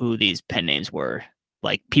who these pen names were.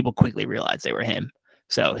 Like, people quickly realized they were him.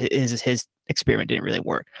 So his experiment didn't really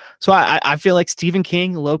work. So I feel like Stephen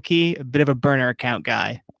King, low key, a bit of a burner account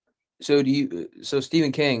guy. So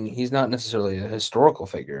Stephen King, he's not necessarily a historical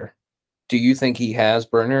figure. Do you think he has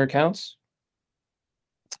burner accounts?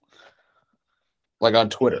 Like on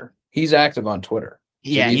Twitter. He's active on Twitter. So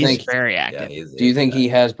he's very active. Yeah, do you think he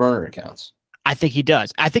has burner accounts? I think he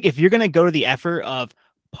does. I think if you're going to go to the effort of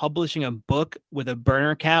publishing a book with a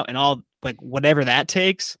burner account and all, like, whatever that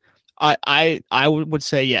takes, I would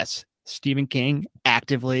say yes. Stephen King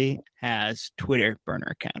actively has Twitter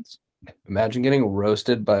burner accounts. Imagine getting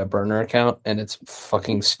roasted by a burner account and it's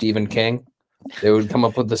fucking Stephen King. They would come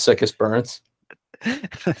up with the sickest burns.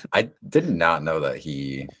 I did not know that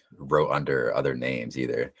he wrote under other names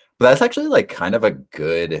either. But that's actually like kind of a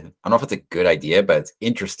good, I don't know if it's a good idea, but it's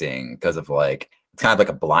interesting because of like, it's kind of like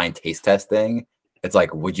a blind taste test thing. It's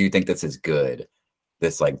like, would you think this is good?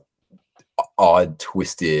 This like odd,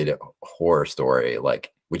 twisted horror story.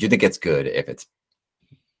 Like, would you think it's good if it's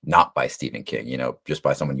not by Stephen King, just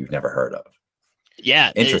by someone you've never heard of?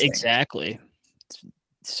 Yeah, exactly. It's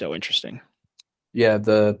so interesting. Yeah,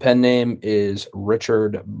 the pen name is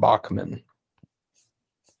Richard Bachman.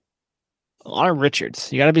 A lot of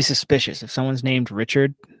Richards. You got to be suspicious if someone's named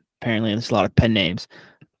Richard. Apparently, there's a lot of pen names.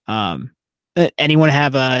 Anyone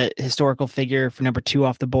have a historical figure for number 2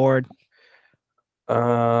 off the board?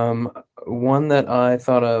 One that I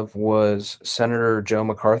thought of was Senator Joe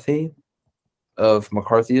McCarthy of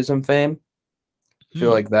McCarthyism fame. I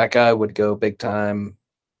feel like that guy would go big time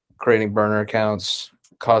creating burner accounts,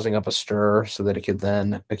 causing up a stir so that it could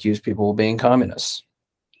then accuse people of being communists.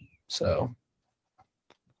 So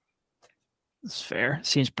that's fair.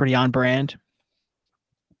 Seems pretty on brand.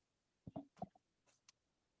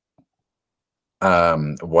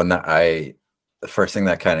 One that the first thing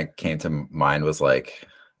that kind of came to mind was like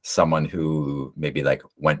someone who maybe like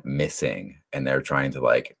went missing and they're trying to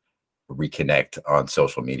like reconnect on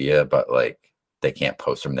social media, but like they can't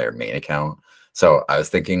post from their main account. So I was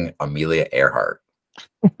thinking Amelia Earhart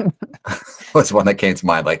was one that came to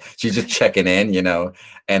mind. Like, she's just checking in,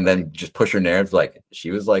 and then just push her narrative. Like, she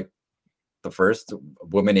was like the first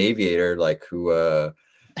woman aviator, like who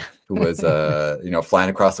was flying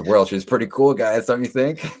across the world. She was pretty cool, guys, don't you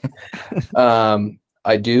think?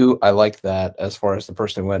 I like that. As far as the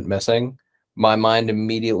person who went missing, my mind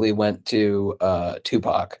immediately went to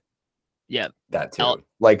Tupac. Yeah, that too.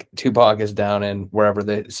 Like, Tupac is down in wherever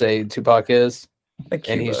they say Tupac is, like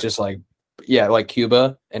and he's just like, like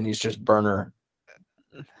Cuba, and he's just burner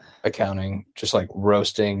accounting, just like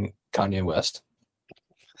roasting Kanye West.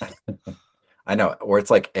 I know. Or it's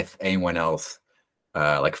like if anyone else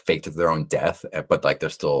like faked their own death, but like they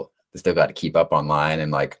still got to keep up online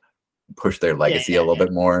and like push their legacy a little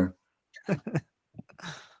bit more.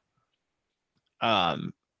 I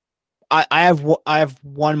have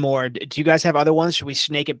one more. Do you guys have other ones? Should we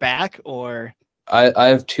snake it back, or? I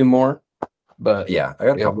have 2 more, but yeah, I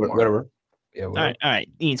got a couple more. Whatever. Yeah. Whatever. All right.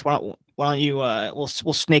 Eanes, why don't you? We'll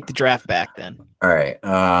snake the draft back then. All right.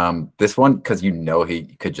 This one, because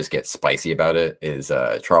he could just get spicy about it, is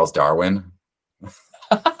Charles Darwin.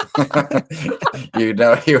 He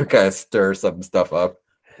would kind of stir some stuff up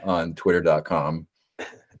on Twitter.com.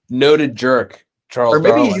 Noted jerk. Charles, or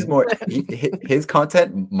maybe Darwin. He's more. His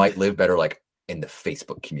content might live better like in the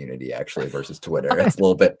Facebook community actually versus Twitter. It's a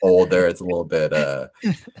little bit older. It's a little bit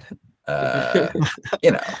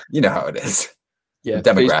you know how it is. Yeah, the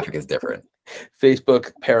demographic is different.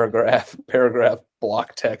 Facebook paragraph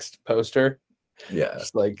block text poster. Yeah,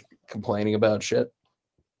 just like complaining about shit.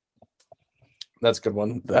 That's a good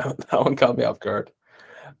one. That one caught me off guard.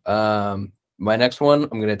 My next one,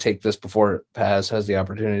 I'm gonna take this before Paz has the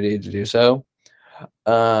opportunity to do so.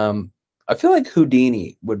 I feel like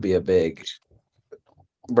Houdini would be a big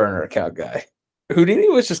burner account guy. Houdini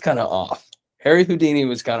was just kind of off. Harry Houdini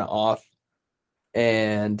was kind of off,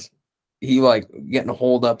 and he like getting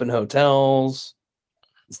holed up in hotels,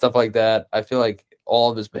 stuff like that. I feel like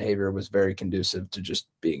all of his behavior was very conducive to just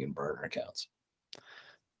being in burner accounts.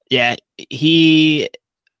 Yeah, he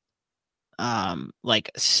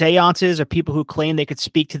like seances or people who claim they could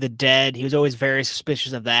speak to the dead. He was always very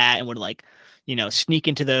suspicious of that and would like, sneak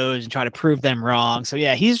into those and try to prove them wrong. So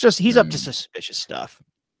yeah, he's up to suspicious stuff.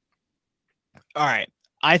 All right.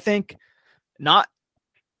 I think not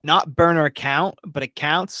burner account, but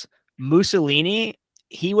accounts. Mussolini,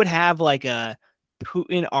 he would have like a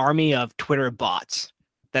Putin army of Twitter bots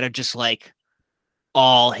that are just like,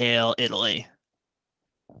 all hail Italy.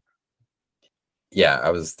 Yeah, I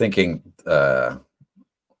was thinking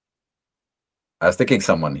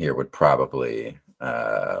someone here would probably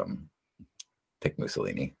pick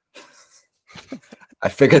Mussolini. I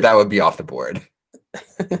figured that would be off the board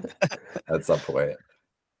at some point.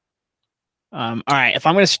 All right, if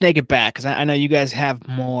I'm going to snake it back, because I know you guys have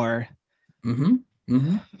more.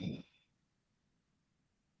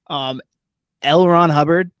 L. Ron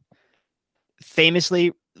Hubbard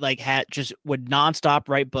famously would nonstop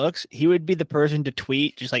write books. He would be the person to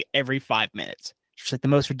tweet just like every 5 minutes, just like the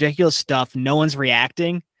most ridiculous stuff. No one's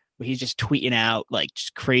reacting, but he's just tweeting out like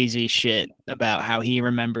just crazy shit about how he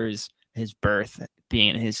remembers his birth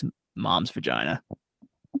being in his mom's vagina.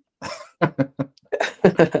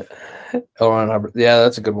 L. Ron Hubbard. Yeah,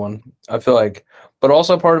 that's a good one. I feel like, but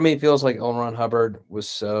also part of me feels like L. Ron Hubbard was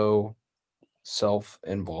so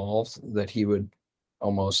self-involved that he would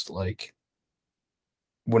almost like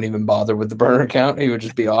wouldn't even bother with the burner account. He would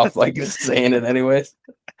just be off like saying it anyways.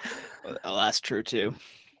 Oh, that's true too.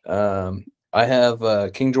 I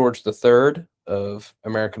have King George III of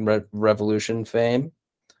American Revolution fame.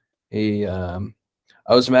 He, I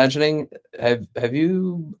was imagining, have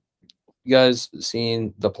you guys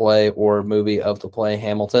seen the play or movie of the play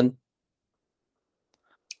Hamilton?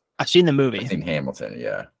 I've seen the movie. I've seen Hamilton,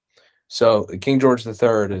 yeah. So King George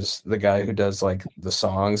III is the guy who does like the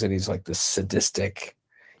songs, and he's like this sadistic.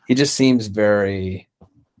 He just seems very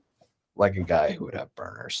like a guy who would have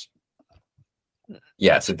burners.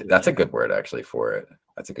 Yeah, so that's a good word actually for it.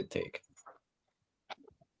 That's a good take.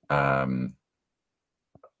 When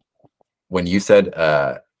you said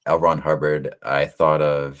L. Ron Hubbard, I thought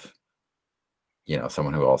of,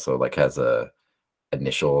 someone who also like has a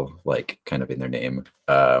initial like kind of in their name,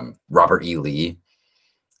 Robert E. Lee.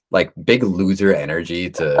 Like big loser energy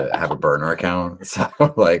to have a burner account. So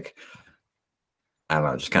like, I don't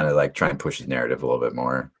know, just kind of like try and push the narrative a little bit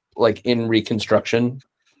more. Like in Reconstruction,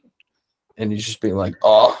 and he's just being like,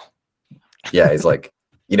 oh, yeah, he's like,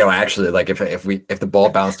 actually, like if the ball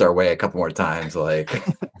bounced our way a couple more times, like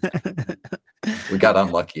we got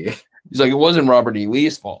unlucky. He's like, it wasn't Robert E.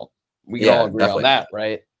 Lee's fault. We can all agree on that,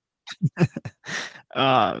 right?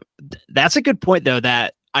 That's a good point, though.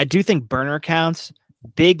 That I do think burner accounts,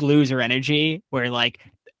 big loser energy, where like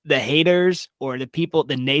the haters or the people,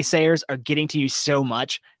 the naysayers are getting to you so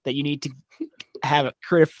much that you need to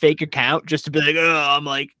create a fake account just to be like, oh,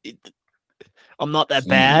 I'm not that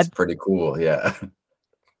bad. It's pretty cool, yeah.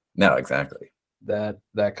 No, exactly. That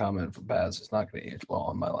comment from Paz is not going to age well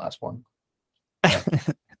on my last one.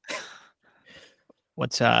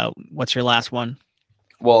 What's your last one?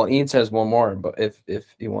 Well, Eanes has one more, but if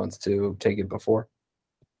he wants to take it before.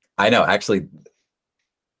 I know, actually,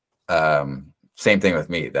 same thing with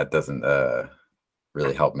me. That doesn't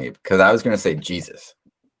really help me because I was going to say Jesus.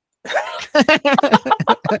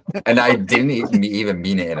 And I didn't even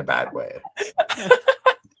mean it in a bad way.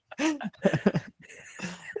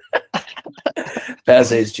 Paz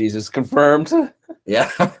says Jesus, confirmed. Yeah.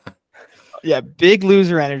 Yeah, big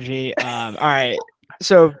loser energy. All right.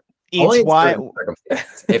 So Eats, why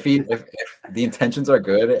if the intentions are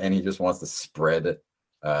good and he just wants to spread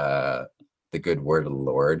the good word of the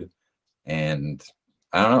Lord, and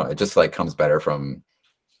I don't know, it just like comes better from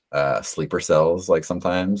sleeper cells like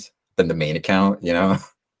sometimes than the main account,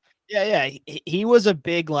 Yeah, he was a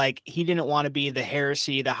big he didn't want to be the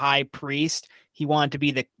heresy, the high priest. He wanted to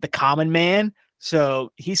be the common man.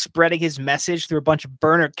 So he's spreading his message through a bunch of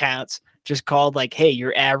burner accounts just called hey,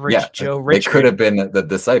 your average Joe Richard. They could have been the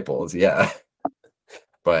disciples, yeah.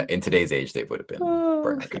 But in today's age, they would have been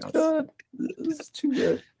burner accounts. God. This is too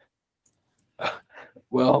good.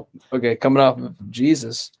 Well, okay, coming off of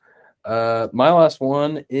Jesus, my last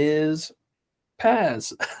one is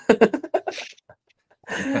Paz.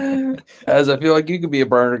 As I feel like you could be a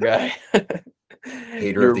burner guy.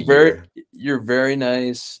 You're very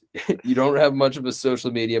nice. You don't have much of a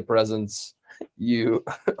social media presence. You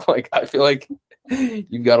I feel like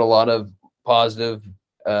you've got a lot of positive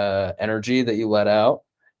energy that you let out,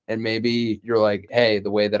 and maybe you're like, hey,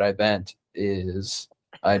 the way that I vent is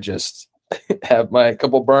I just have my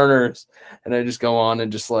couple burners and I just go on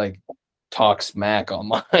and just talk smack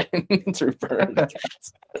online through burners.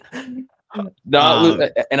 And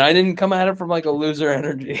I didn't come at it from a loser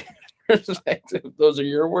energy perspective. Those are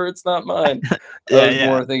your words, not mine. I was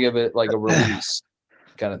more think of it like a release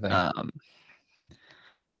kind of thing.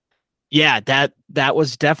 Yeah, that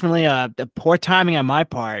was definitely the poor timing on my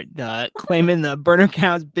part. Claiming the burner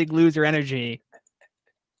counts, big loser energy.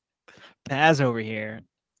 Paz over here.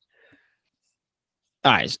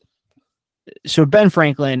 All right. So Ben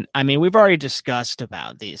Franklin, I mean, we've already discussed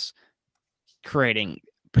about these creating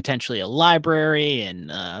potentially a library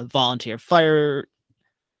and volunteer fighters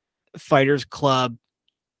club.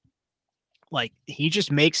 Like, he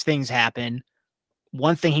just makes things happen.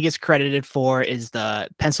 One thing he gets credited for is the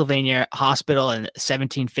Pennsylvania Hospital in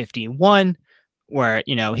 1751, where,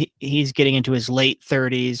 you know, he's getting into his late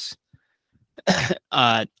 30s.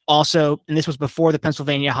 Also, and this was before the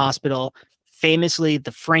Pennsylvania Hospital, famously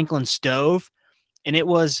the Franklin stove, and it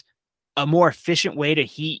was a more efficient way to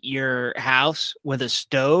heat your house with a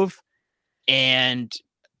stove, and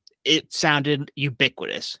it sounded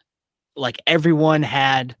ubiquitous. Like, everyone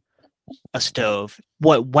had a stove.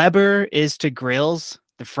 What Weber is to grills,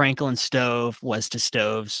 the Franklin stove was to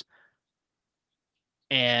stoves.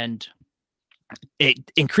 And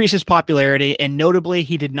it increases popularity, and notably,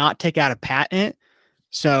 he did not take out a patent.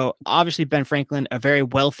 So obviously Ben Franklin, a very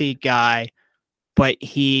wealthy guy, but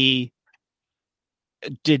he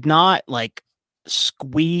did not like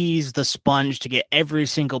squeeze the sponge to get every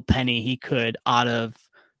single penny he could out of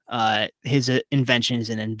his inventions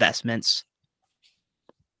and investments.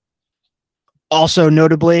 Also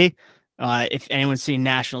notably, if anyone's seen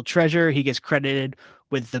National Treasure, he gets credited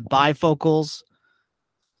with the bifocals.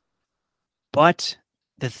 But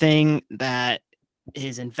the thing that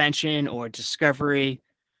his invention or discovery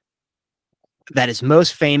that is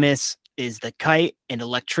most famous is the kite and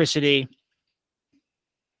electricity.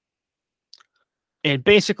 And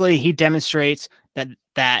basically, he demonstrates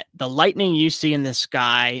that the lightning you see in the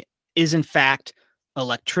sky is in fact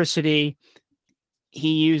electricity.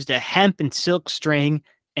 He used a hemp and silk string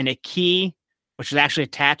and a key, which was actually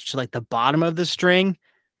attached to like the bottom of the string.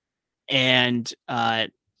 And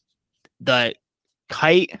the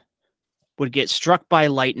kite would get struck by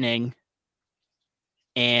lightning,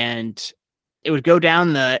 and it would go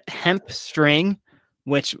down the hemp string,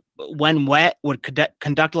 which when wet would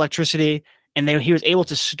conduct electricity. And he was able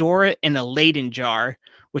to store it in a Leyden jar,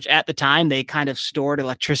 which at the time they kind of stored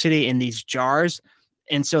electricity in these jars.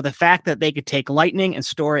 And so the fact that they could take lightning and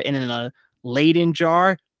store it in a Leyden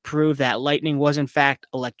jar proved that lightning was in fact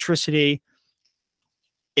electricity.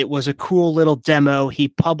 It was a cool little demo. He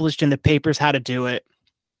published in the papers how to do it.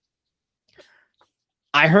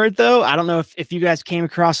 I heard, though, I don't know if you guys came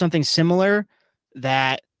across something similar,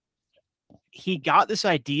 that he got this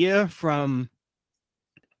idea from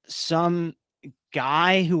some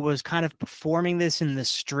guy who was kind of performing this in the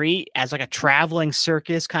street as like a traveling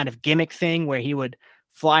circus kind of gimmick thing, where he would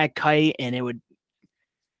fly a kite and it would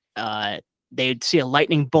they'd see a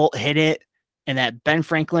lightning bolt hit it, and that Ben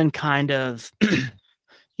Franklin kind of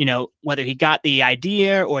you know, whether he got the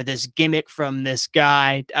idea or this gimmick from this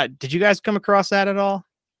guy. Did you guys come across that at all?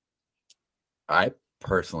 I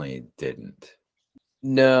personally didn't.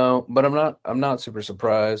 No, but I'm not super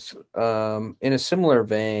surprised. In a similar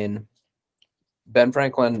vein, Ben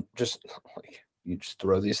Franklin, just like, you just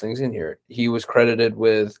throw these things in here. He was credited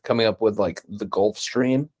with coming up with like the Gulf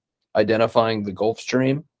Stream, identifying the Gulf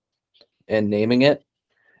Stream and naming it.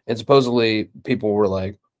 And supposedly people were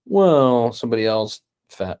like, well, somebody else,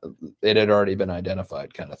 it had already been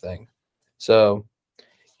identified, kind of thing. So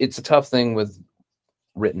it's a tough thing with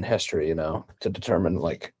written history, you know, to determine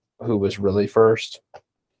like who was really first.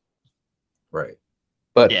 Right.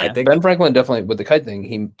 But yeah, I think Ben Franklin definitely, with the kite thing,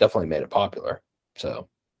 he definitely made it popular. So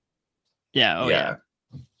yeah. Yeah.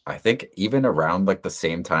 I think even around like the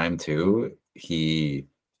same time too, he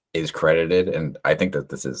is credited, and I think that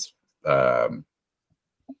this is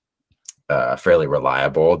fairly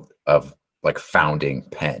reliable, of like founding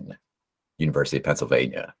Penn, University of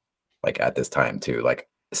Pennsylvania, like at this time too, like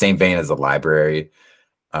same vein as the library,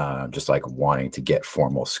 just like wanting to get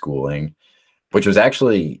formal schooling, which was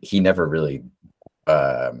actually, he never really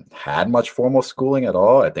had much formal schooling at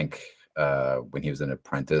all. I think when he was an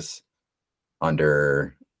apprentice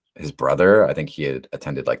under his brother, I think he had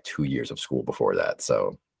attended like 2 years of school before that.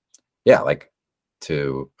 So yeah, like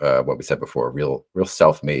to what we said before, real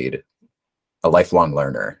self-made, a lifelong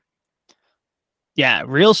learner. Yeah,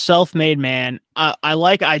 real self-made man.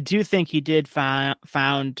 I do think he did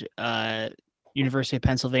found University of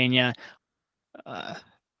Pennsylvania.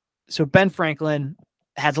 So Ben Franklin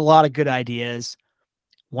has a lot of good ideas.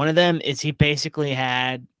 One of them is he basically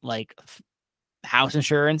had like house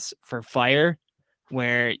insurance for fire,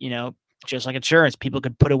 where, you know, just like insurance, people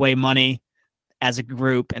could put away money as a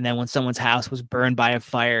group, and then when someone's house was burned by a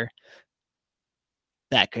fire,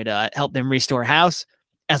 that could help them restore house,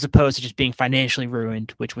 as opposed to just being financially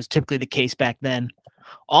ruined, which was typically the case back then.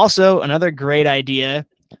 Also, another great idea,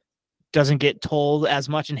 doesn't get told as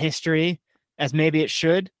much in history as maybe it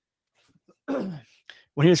should. When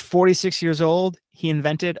he was 46 years old, he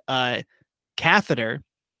invented a catheter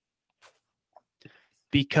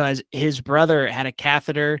because his brother had a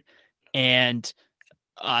catheter and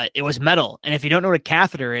it was metal. And if you don't know what a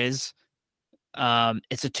catheter is,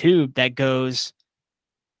 it's a tube that goes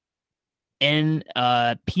in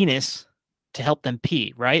a penis to help them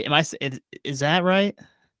pee, right? Is that right?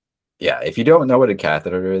 Yeah, if you don't know what a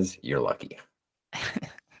catheter is, you're lucky.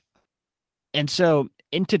 And so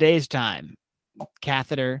in today's time,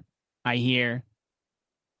 catheter, I hear,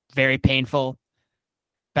 very painful.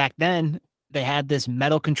 Back then, they had this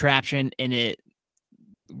metal contraption in it,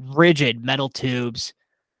 rigid metal tubes.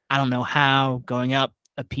 I don't know how, going up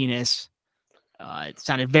a penis. It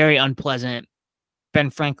sounded very unpleasant. Ben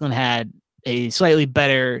Franklin had a slightly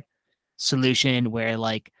better solution where,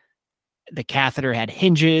 like, the catheter had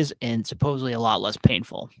hinges and supposedly a lot less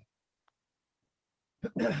painful.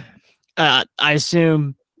 I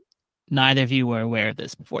assume neither of you were aware of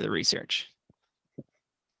this before the research.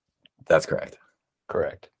 That's correct.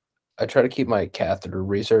 Correct. I try to keep my catheter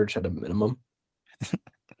research at a minimum.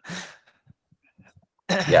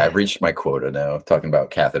 Yeah, I've reached my quota now, talking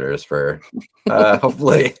about catheters for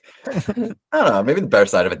hopefully, I don't know, maybe the better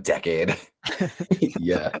side of a decade.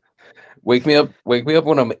 Yeah. Wake me up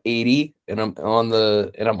when I'm 80 and I'm on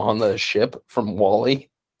the ship from Wally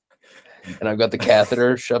and I've got the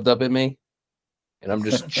catheter shoved up in me and I'm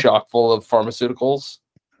just chock full of pharmaceuticals.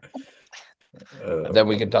 Then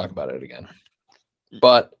we can talk about it again.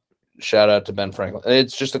 But shout out to Ben Franklin.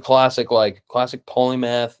 It's just a classic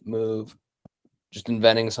polymath move. Just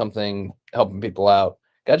inventing something, helping people out.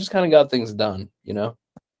 Guy just kind of got things done, you know?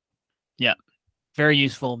 Yeah. Very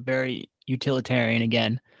useful, very utilitarian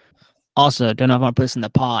again. Also, don't know if I want to put this in the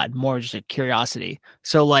pod, more just a curiosity.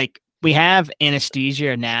 So, like, we have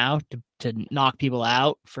anesthesia now to knock people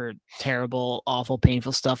out for terrible, awful,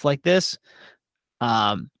 painful stuff like this.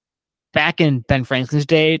 Back in Ben Franklin's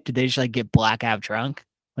day, did they just, like, get blackout drunk?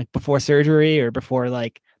 Like, before surgery or before,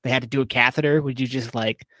 like, they had to do a catheter? Would you just,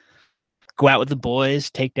 like, go out with the boys,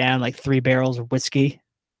 take down like 3 barrels of whiskey?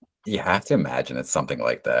 You have to imagine it's something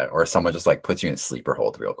like that, or someone just like puts you in sleeper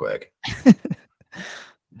hold real quick.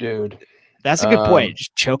 Dude, that's a good point.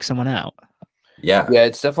 Just choke someone out. Yeah, I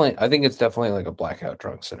think it's definitely like a blackout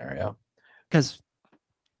drunk scenario. Because,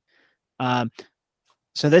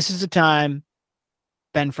 so this is the time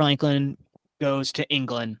Ben Franklin goes to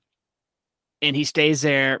England, and he stays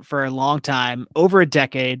there for a long time, over a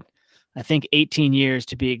decade. I think 18 years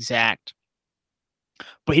to be exact.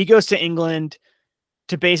 But he goes to England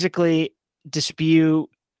to basically dispute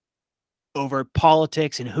over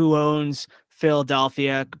politics and who owns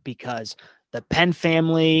Philadelphia, because the Penn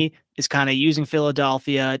family is kind of using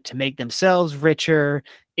Philadelphia to make themselves richer,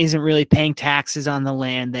 isn't really paying taxes on the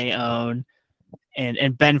land they own.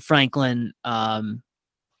 And Ben Franklin, kind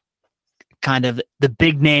of the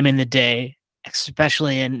big name in the day,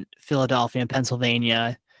 especially in Philadelphia and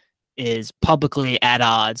Pennsylvania, is publicly at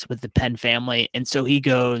odds with the Penn family, and so he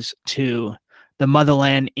goes to the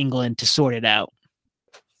motherland, England, to sort it out.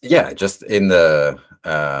 Yeah, just in the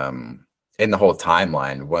whole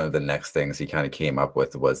timeline, one of the next things he kind of came up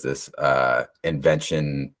with was this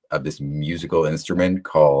invention of this musical instrument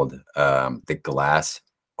called the glass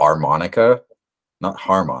harmonica, not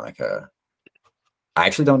harmonica. I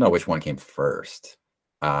actually don't know which one came first.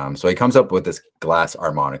 So he comes up with this glass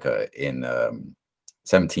harmonica in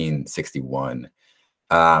 1761.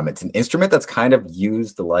 It's an instrument that's kind of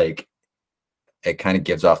used to, like, it kind of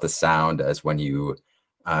gives off the sound as when you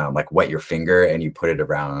like wet your finger and you put it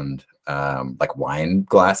around like wine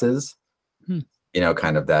glasses. You know,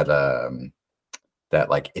 kind of that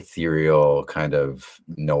like ethereal kind of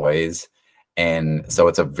noise. And so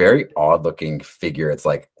it's a very odd looking figure. It's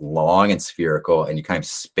like long and spherical, and you kind of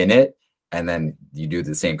spin it, and then you do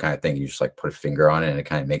the same kind of thing. You just like put a finger on it, and it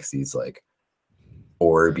kind of makes these like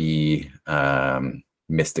orby,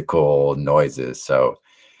 mystical noises. So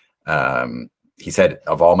he said,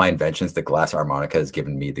 of all my inventions, the glass harmonica has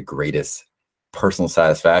given me the greatest personal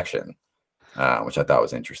satisfaction, which I thought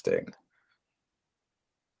was interesting.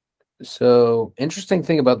 So, interesting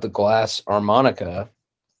thing about the glass harmonica,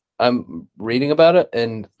 I'm reading about it,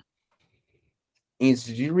 and did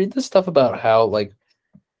you read the stuff about how, like,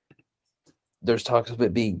 there's talks of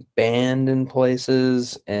it being banned in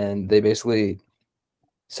places, and they basically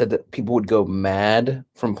said that people would go mad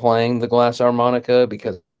from playing the glass harmonica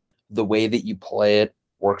because the way that you play it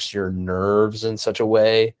works your nerves in such a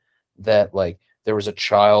way that, like, there was a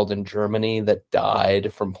child in Germany that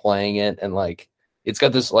died from playing it, and, like, it's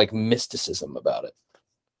got this, like, mysticism about it.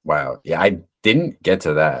 Wow. Yeah, I didn't get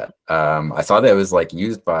to that. I saw that it was like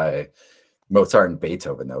used by Mozart and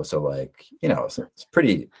Beethoven, though. So, like, you know, it's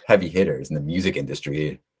pretty heavy hitters in the music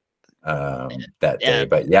industry. that day.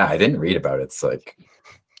 But yeah, I didn't read about it. It's like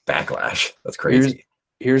backlash. That's crazy.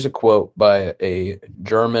 Here's a quote by a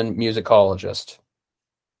German musicologist.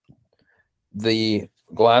 The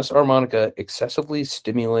glass harmonica excessively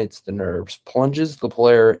stimulates the nerves, plunges the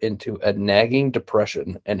player into a nagging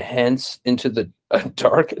depression, and hence into a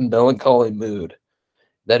dark and melancholy mood.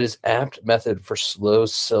 That is apt method for slow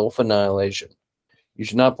self-annihilation. You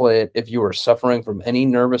should not play it if you are suffering from any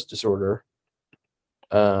nervous disorder.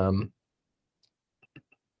 If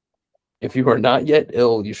you are not yet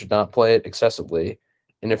ill, you should not play it excessively.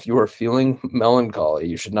 And if you are feeling melancholy,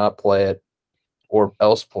 you should not play it, or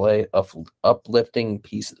else play uplifting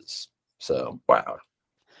pieces. So, wow.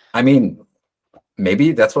 I mean,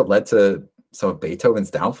 maybe that's what led to some of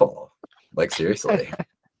Beethoven's downfall. Like, seriously.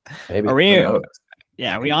 Maybe. Are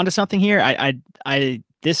we on to something here?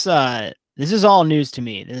 This is all news to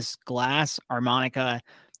me. This glass harmonica.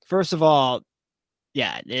 First of all,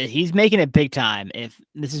 yeah, he's making it big time if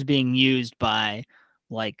this is being used by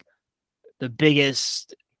like the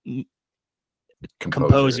biggest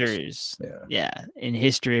composers in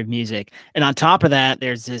history of music. And on top of that,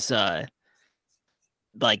 there's this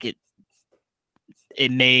like it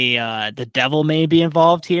may the devil may be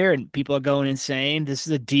involved here and people are going insane. This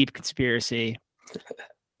is a deep conspiracy.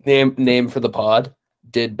 Name for the pod.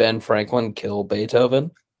 Did Ben Franklin kill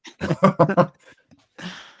Beethoven?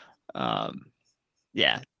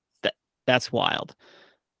 Yeah, that's wild.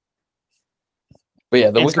 But yeah,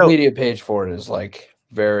 the Wikipedia page for it is like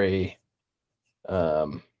very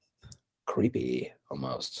creepy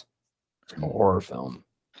almost. It's like a horror film.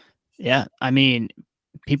 Yeah, I mean,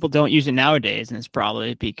 people don't use it nowadays, and it's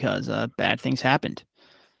probably because bad things happened.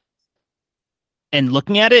 And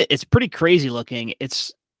looking at it, it's pretty crazy looking.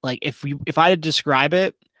 It's like if I had to describe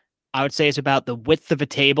it, I would say it's about the width of a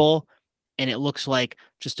table, and it looks like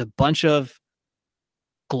just a bunch of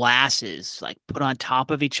glasses like put on top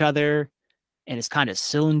of each other, and it's kind of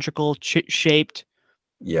cylindrical shaped.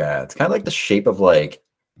 Yeah, it's kind of like the shape of like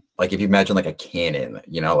if you imagine like a cannon,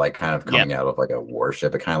 like kind of coming out of like a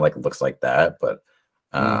warship. It kind of like looks like that, but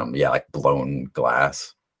like blown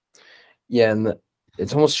glass. Yeah, and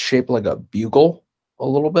it's almost shaped like a bugle a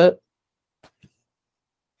little bit.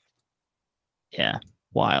 Yeah,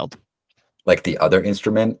 wild. Like the other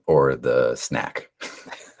instrument or the snack?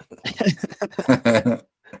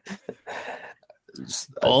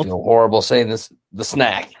 I feel horrible saying this. The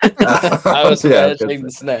snack. I was saying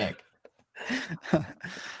the snack.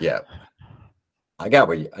 Yeah, I got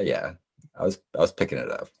what you. Yeah, I was picking it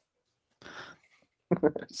up.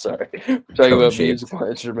 Sorry, we're talking about musical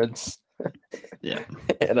instruments. Yeah,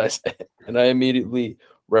 and I immediately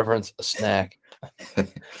reference a snack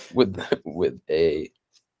with a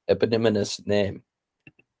eponymous name.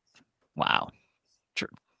 Wow,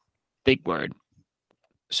 big word.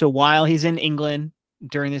 So while he's in England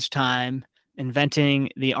during this time,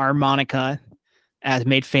 inventing the harmonica, as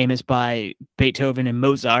made famous by Beethoven and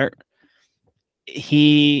Mozart,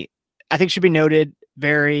 he, I think, should be noted,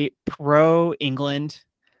 very pro-England,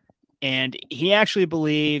 and he actually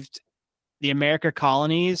believed the American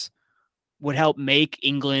colonies would help make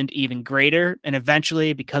England even greater, and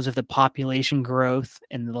eventually, because of the population growth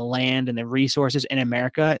and the land and the resources in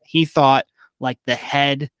America, he thought like the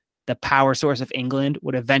power source of England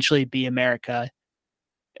would eventually be America.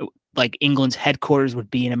 Like England's headquarters would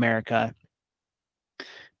be in America.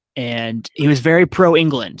 And he was very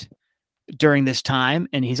pro-England during this time.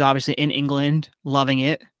 And he's obviously in England, loving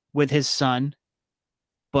it with his son.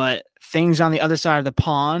 But things on the other side of the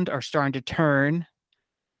pond are starting to turn.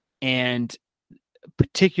 And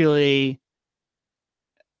particularly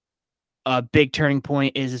a big turning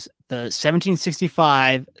point is the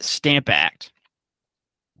 1765 Stamp Act,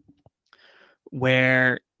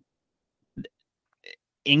 where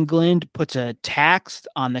England puts a tax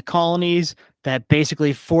on the colonies that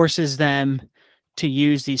basically forces them to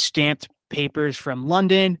use these stamped papers from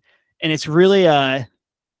London. And it's really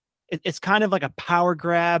it's kind of like a power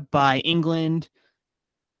grab by England,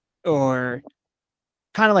 or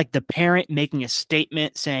kind of like the parent making a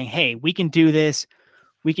statement saying, hey, we can do this.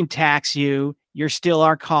 We can tax you. You're still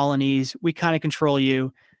our colonies. We kind of control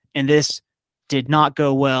you. And this did not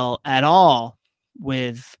go well at all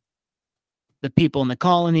with the people in the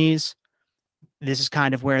colonies. This is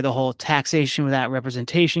kind of where the whole taxation without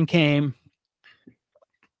representation came.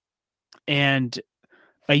 And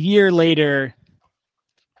a year later,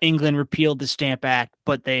 England repealed the Stamp Act,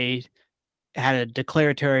 but they had a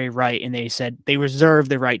declaratory right, and they said they reserve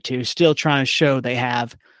the right to, still trying to show they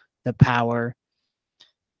have the power.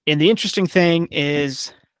 And the interesting thing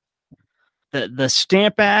is the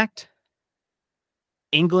Stamp Act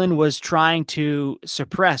England was trying to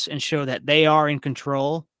suppress and show that they are in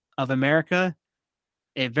control of America,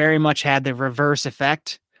 it very much had the reverse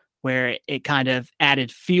effect where it kind of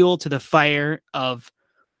added fuel to the fire of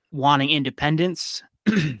wanting independence.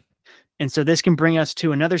 And so this can bring us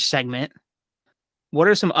to another segment. What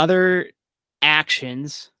are some other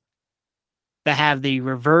actions that have the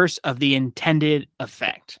reverse of the intended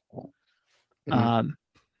effect?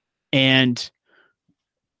 And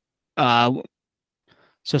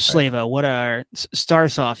so Slavo, what are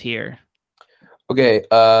starts off here? Okay,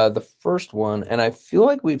 the first one, and I feel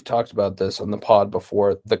like we've talked about this on the pod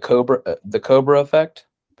before, the Cobra effect.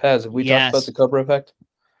 Paz, have we talked about the Cobra effect?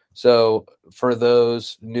 So for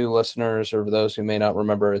those new listeners or for those who may not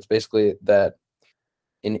remember, it's basically that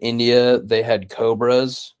in India they had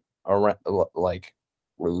cobras around, like,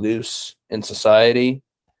 were loose in society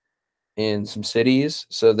in some cities,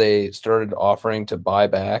 so they started offering to buy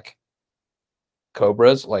back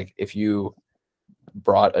cobras. Like if you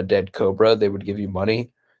brought a dead cobra, they would give you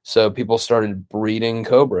money. So people started breeding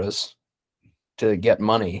cobras to get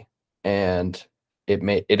money, and it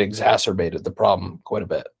exacerbated the problem quite a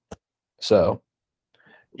bit. So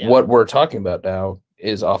what we're talking about now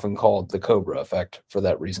is often called the Cobra effect for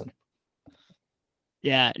that reason.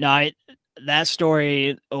 Yeah, no, that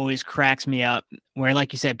story always cracks me up, where,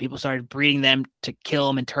 like you said, people started breeding them to kill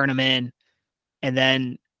them and turn them in, and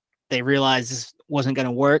then they realized this wasn't going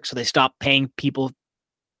to work, so they stopped paying people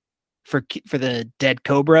for the dead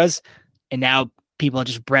cobras, and now people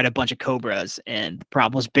just bred a bunch of cobras, and the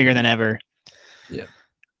problem was bigger than ever. Yeah,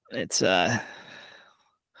 it's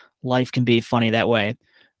life can be funny that way.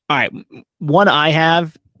 All right, one I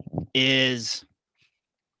have is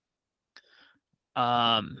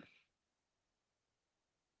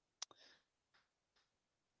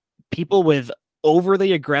people with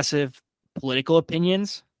overly aggressive political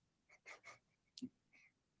opinions,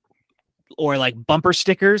 or like bumper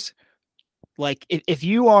stickers. Like if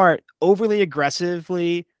you are overly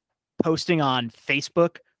aggressively posting on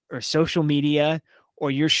Facebook or social media,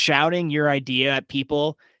 or you're shouting your idea at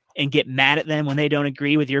people and get mad at them when they don't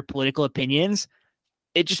agree with your political opinions,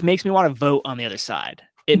 it just makes me want to vote on the other side.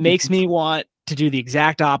 It makes me want to do the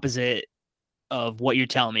exact opposite of what you're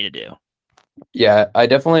telling me to do. Yeah, I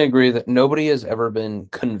definitely agree that nobody has ever been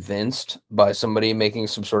convinced by somebody making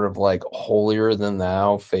some sort of like holier than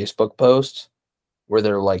thou Facebook post where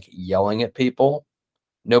they're like yelling at people.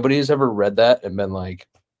 Nobody has ever read that and been like,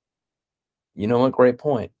 you know what, great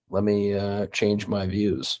point. Let me change my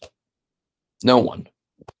views. No one.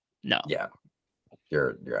 No. Yeah,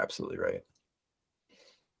 you're absolutely right.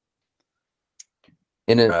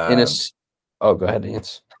 Oh, go ahead,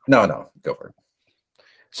 Nance. No, go for it.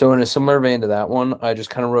 So in a similar vein to that one, I just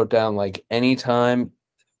kind of wrote down, like, anytime,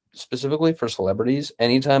 specifically for celebrities,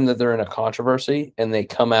 anytime that they're in a controversy and they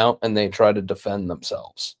come out and they try to defend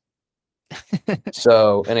themselves.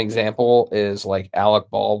 So an example is like Alec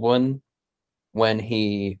Baldwin when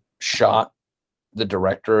he shot the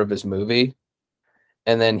director of his movie,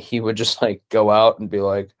 and then he would just like go out and be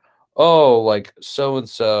like, oh, like so and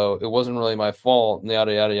so, it wasn't really my fault, and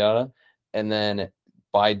yada yada yada. And then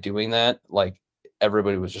by doing that, like,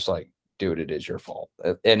 everybody was just like, dude, it is your fault.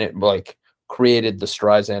 And it like created the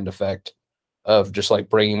Streisand effect of just like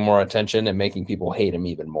bringing more attention and making people hate him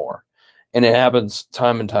even more. And it happens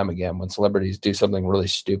time and time again when celebrities do something really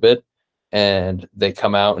stupid and they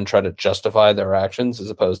come out and try to justify their actions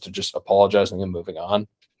as opposed to just apologizing and moving on.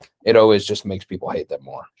 It always just makes people hate them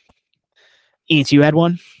more. Eats, you had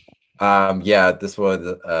one? Yeah, this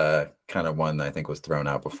was kind of one that I think was thrown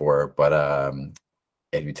out before, but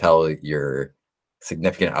if you tell your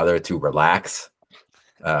significant other to relax,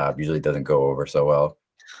 usually doesn't go over so well.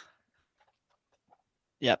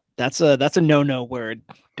 Yep, that's a no word.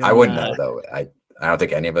 I wouldn't know though. I don't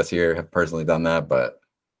think any of us here have personally done that, but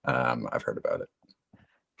I've heard about it.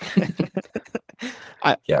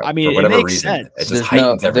 I mean, for whatever it makes reason, sense. it just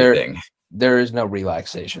heightens everything. There is no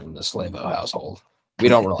relaxation in the Slavo household. We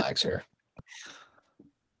don't relax here.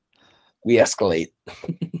 We escalate.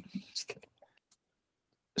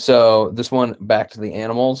 So this one, back to the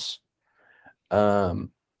animals. Do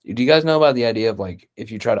you guys know about the idea of, like, if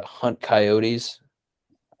you try to hunt coyotes,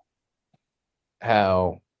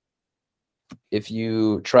 how if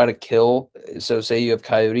you try to kill, so say you have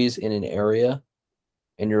coyotes in an area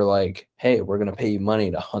and you're like, hey, we're going to pay you money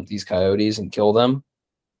to hunt these coyotes and kill them.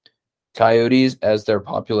 Coyotes, as their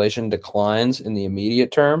population declines in the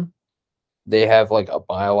immediate term, they have like a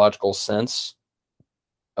biological sense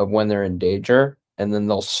of when they're in danger, and then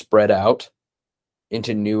they'll spread out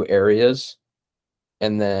into new areas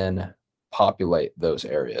and then populate those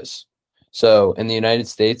areas. So in the United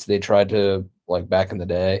States, they tried to, like back in the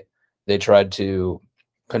day, they tried to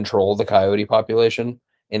control the coyote population.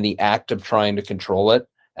 And the act of trying to control it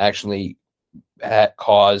actually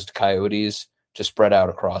caused coyotes to spread out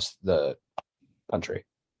across the country.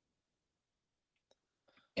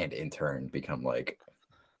 And in turn become like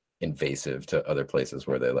invasive to other places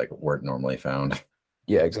where they like weren't normally found.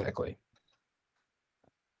 Yeah, exactly.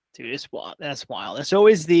 Dude, it's wild. That's wild. It's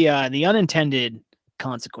always the unintended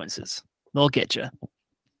consequences. They'll get you.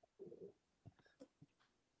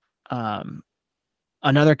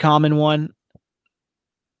 Another common one,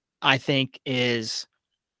 I think, is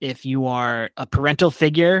if you are a parental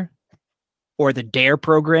figure or the DARE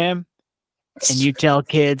program, and you tell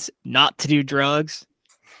kids not to do drugs,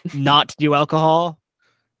 not to do alcohol,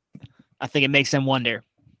 I think it makes them wonder.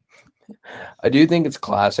 I do think it's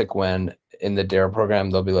classic when in the DARE program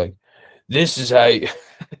they'll be like, "This is how you."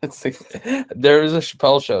 It's like, there was a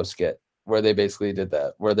Chappelle Show skit where they basically did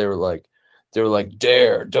that, where they were like,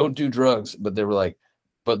 "DARE, don't do drugs," but they were like,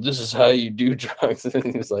 "But this is how you do drugs." And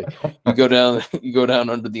he was like, you go down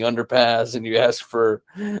under the underpass and you ask for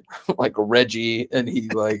like a Reggie, and he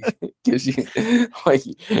like gives you like,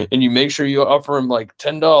 and you make sure you offer him like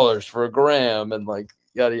 $10 for a gram, and like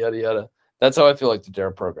yada yada yada. That's how I feel like the DARE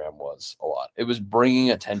program was a lot. It was bringing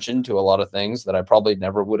attention to a lot of things that I probably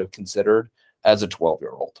never would have considered as a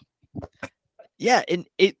 12-year-old. Yeah, and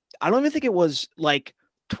I don't even think it was like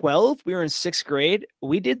 12. We were in 6th grade.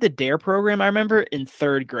 We did the DARE program, I remember, in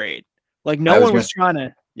 3rd grade. Like no one was trying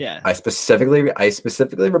to. Yeah. I specifically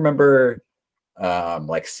remember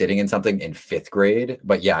like sitting in something in 5th grade,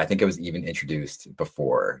 but yeah, I think it was even introduced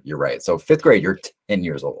before. You're right. So 5th grade, you're 10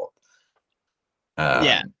 years old.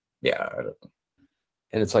 Yeah. Yeah.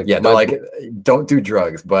 And it's like, yeah, they're like, don't do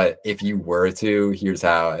drugs, but if you were to, here's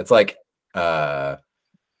how. It's like, what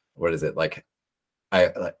is it? Like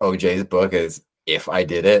OJ's book is If I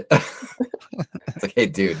Did It. It's like, hey,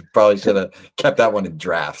 dude, probably should have kept that one in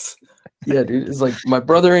drafts. Yeah, dude. It's like, my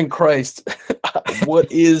brother in Christ,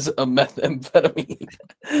 what is a methamphetamine?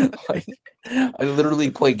 Like, I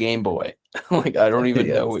literally play Game Boy. Like, I don't even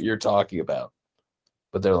know what you're talking about.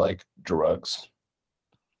 But they're like, drugs.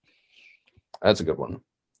 That's a good one.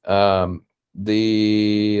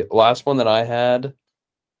 The last one that I had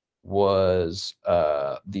was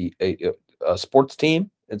a sports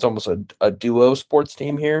team. It's almost a duo sports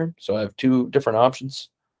team here. So I have 2 different options.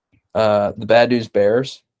 The Bad News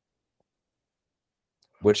Bears,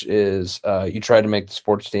 which is you tried to make the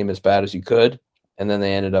sports team as bad as you could, and then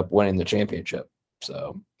they ended up winning the championship.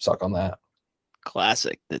 So suck on that.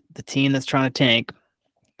 Classic. The team that's trying to tank.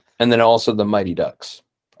 And then also the Mighty Ducks.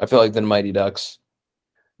 I feel like the Mighty Ducks,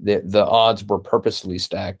 the odds were purposely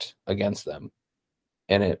stacked against them,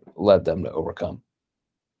 and it led them to overcome.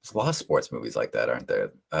 There's a lot of sports movies like that, aren't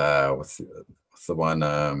there? What's the one?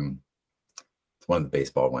 It's one of the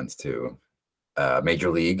baseball ones too. Major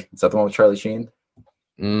League. Is that the one with Charlie Sheen?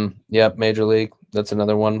 Yep, Major League. That's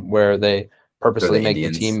another one where they purposely make the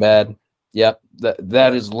team bad. Yep,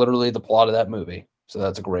 that is literally the plot of that movie. So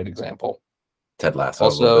that's a great example. Ted Lasso.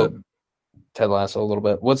 Also, Ted Lasso a little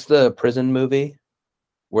bit. What's the prison movie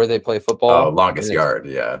where they play football? Oh, Longest Yard.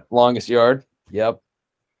 Yeah. Longest Yard. Yep.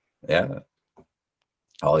 Yeah.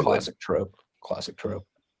 Hollywood. Classic trope.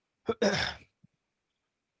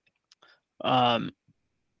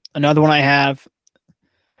 Another one I have.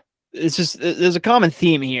 It's just there's a common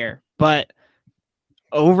theme here, but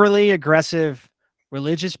overly aggressive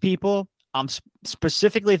religious people. I'm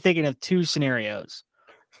specifically thinking of 2 scenarios.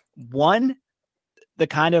 One, the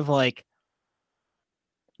kind of like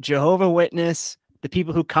Jehovah Witness, the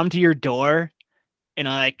people who come to your door and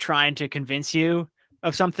are like trying to convince you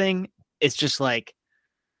of something. It's just like,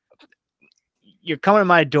 you're coming to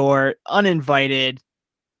my door uninvited.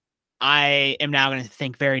 I am now going to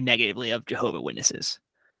think very negatively of Jehovah Witnesses.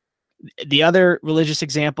 The other religious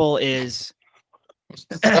example is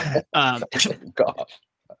God. I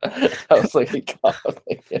was like, God,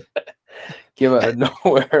 came out of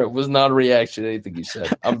nowhere. It was not a reaction to anything you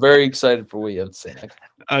said. I'm very excited for what you have to say next.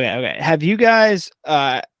 Okay. Have you guys,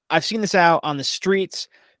 I've seen this out on the streets,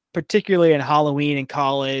 particularly in Halloween in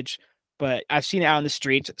college, but I've seen it out on the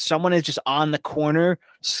streets. Someone is just on the corner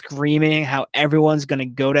screaming how everyone's going to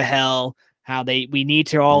go to hell, how we need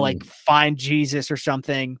to all like find Jesus or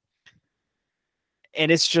something. And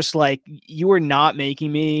it's just like, you are not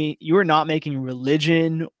making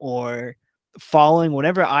religion or following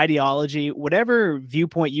whatever ideology, whatever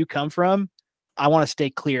viewpoint you come from. I want to stay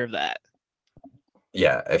clear of that.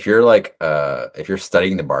 Yeah, if you're like if you're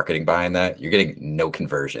studying the marketing behind that, you're getting no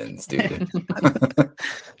conversions, dude.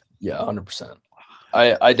 Yeah, 100%.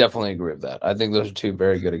 I definitely agree with that. I think those are two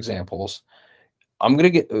very good examples. I'm gonna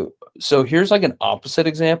get so here's like an opposite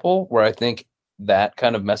example where I think that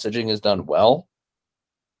kind of messaging is done well.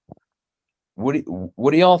 What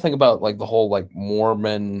do y'all think about like the whole like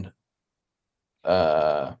Mormon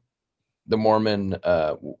the Mormon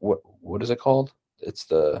what is it called? It's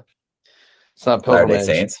not Latter-day pilgrimage.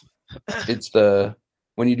 Saints. It's the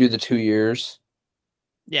when you do the 2 years.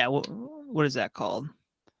 Yeah, what is that called?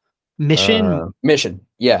 Mission? Mission.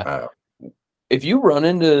 Yeah. If you run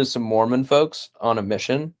into some Mormon folks on a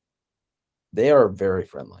mission, they are very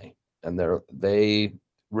friendly and they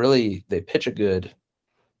pitch a good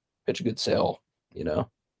sale, you know.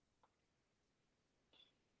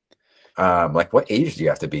 Like what age do you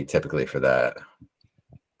have to be typically for that?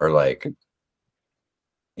 Or like,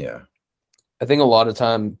 yeah. I think a lot of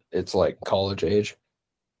time it's like college age.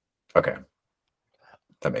 Okay.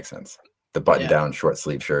 That makes sense. The button down short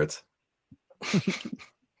sleeve shirts.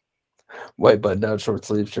 White button down short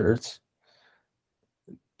sleeve shirts.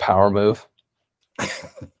 Power move.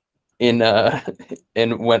 And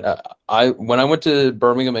when I went to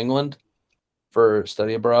Birmingham, England for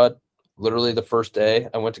study abroad, literally the first day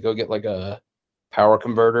I went to go get like a power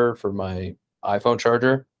converter for my iPhone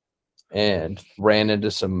charger and ran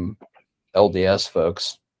into some LDS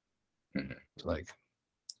folks like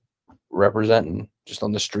representing just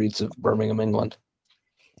on the streets of Birmingham, England.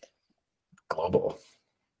 Global.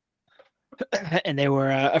 And they were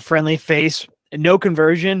a friendly face, no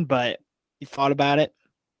conversion, but you thought about it.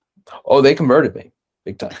 Oh, they converted me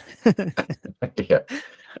big time. Yeah.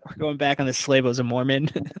 We're going back on the slave as a Mormon.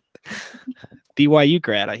 BYU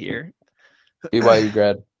grad, I hear. BYU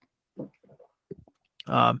grad.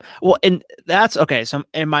 Well, and that's okay. So,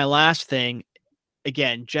 and my last thing,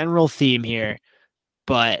 again, general theme here,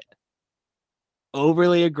 but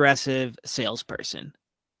overly aggressive salesperson,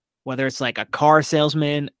 whether it's like a car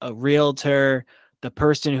salesman, a realtor, the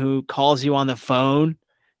person who calls you on the phone.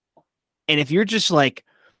 And if you're just like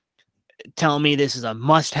telling me this is a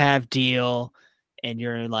must-have deal and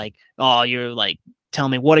you're like, oh, you're like, tell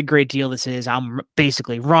me what a great deal this is. I'm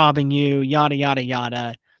basically robbing you, yada, yada,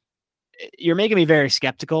 yada. You're making me very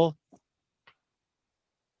skeptical.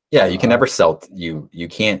 Yeah, you can never sell. You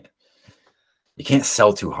can't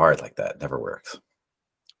sell too hard like that. It never works.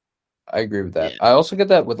 I agree with that. Yeah. I also get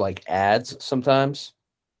that with like ads sometimes.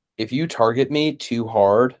 If you target me too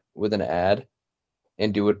hard with an ad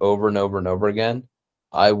and do it over and over and over again,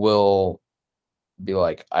 I will be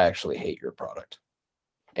like, I actually hate your product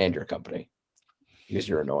and your company because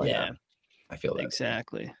you're annoying. Yeah, I feel that.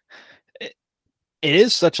 Exactly. It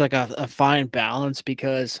is such like a fine balance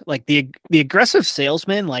because like the aggressive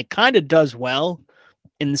salesman like kind of does well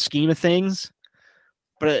in the scheme of things,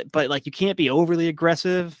 but like you can't be overly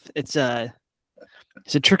aggressive. It's a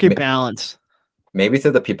tricky balance. Maybe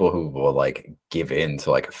to the people who will like give in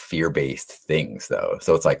to like fear-based things though.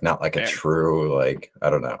 So it's like not like a true like, I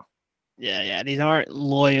don't know. Yeah. These aren't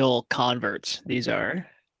loyal converts. These are.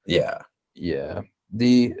 Yeah.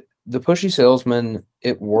 The pushy salesman,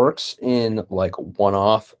 it works in like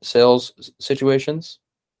one-off sales situations,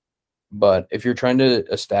 but if you're trying to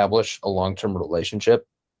establish a long-term relationship,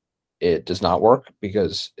 it does not work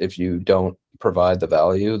because if you don't provide the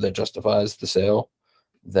value that justifies the sale,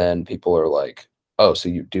 then people are like, oh, so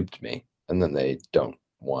you duped me, and then they don't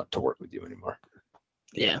want to work with you anymore.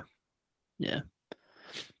 Yeah.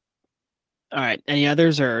 All right. Any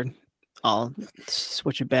others, or I'll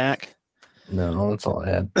switch it back? No, that's all I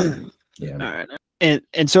had. Yeah. All right.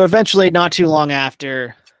 And so eventually, not too long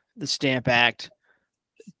after the Stamp Act,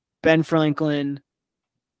 Ben Franklin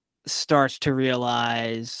starts to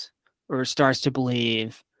realize or starts to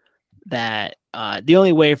believe that the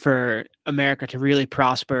only way for America to really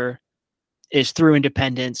prosper is through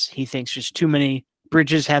independence. He thinks just too many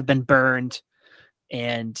bridges have been burned,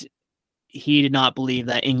 and he did not believe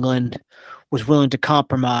that England was willing to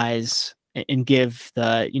compromise and give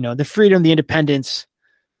the freedom, the independence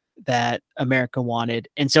that America wanted.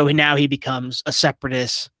 And so now he becomes a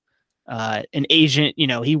separatist, an agent.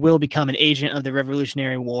 He will become an agent of the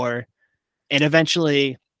Revolutionary War, and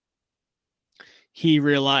eventually he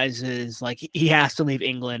realizes like he has to leave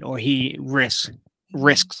England or he risks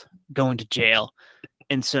going to jail.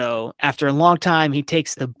 And so after a long time, he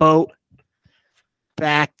takes the boat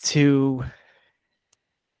back to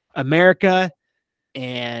America,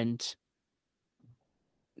 and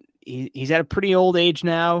he's at a pretty old age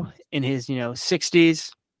now, in his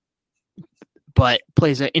 60s, but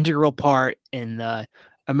plays an integral part in the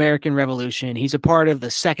American Revolution. He's a part of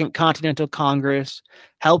the Second Continental Congress,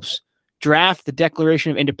 helps draft the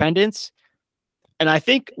Declaration of Independence, And I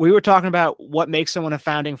think we were talking about what makes someone a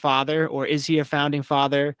founding father, or is he a founding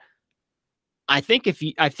father? I think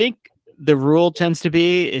the rule tends to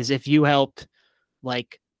be is if you helped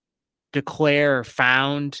like declare or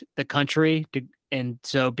found the country, and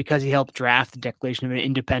so because he helped draft the Declaration of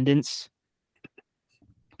Independence,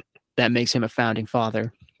 that makes him a founding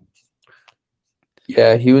father.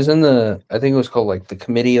 Yeah, he was in I think it was called like the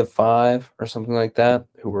Committee of Five or something like that,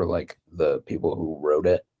 who were like the people who wrote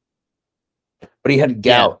it. But he had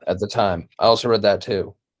gout at the time. I also read that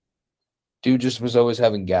too. Dude just was always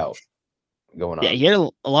having gout going on. Yeah, he had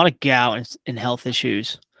a lot of gout and health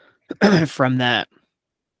issues from that.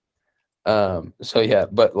 So yeah,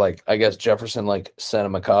 but like I guess Jefferson like sent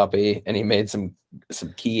him a copy and he made some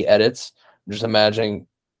key edits.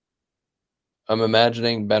 I'm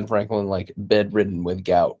imagining Ben Franklin like bedridden with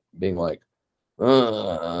gout, being like,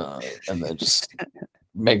 and then just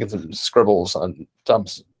making some scribbles on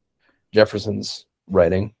Thomas Jefferson's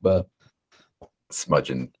writing, but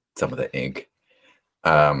smudging some of the ink.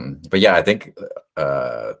 But yeah, I think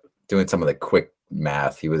doing some of the quick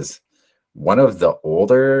math, he was one of the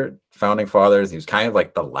older founding fathers. He was kind of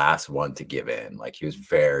like the last one to give in. Like he was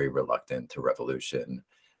very reluctant to revolution.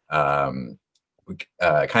 We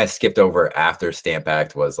kind of skipped over after Stamp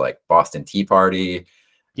Act was like Boston Tea Party.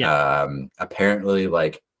 Yeah. Apparently,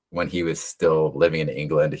 like when he was still living in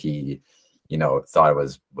England, he, thought it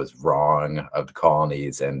was wrong of the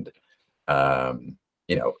colonies and,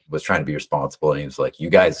 was trying to be responsible. And he was like, you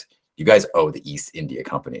guys owe the East India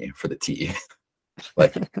Company for the tea.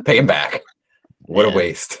 Like, pay him back. What a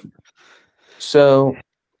waste. So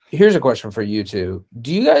here's a question for you two.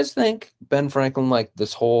 Do you guys think Ben Franklin, like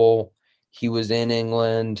this whole, he was in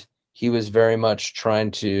England, he was very much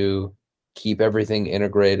trying to keep everything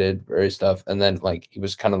integrated, very stuff, and then like he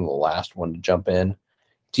was kind of the last one to jump in.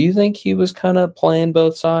 Do you think he was kind of playing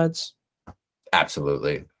both sides?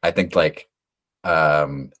 Absolutely. I think like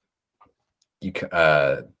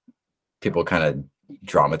people kind of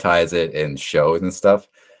dramatize it in shows and stuff,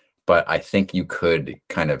 but I think you could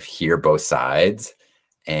kind of hear both sides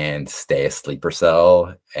and stay a sleeper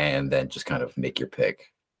cell and then just kind of make your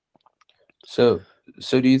pick. So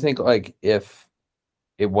do you think like if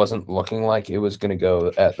it wasn't looking like it was going to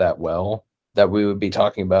go at that well, that we would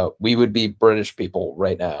be British people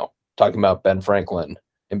right now talking about Ben Franklin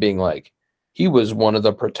and being like, he was one of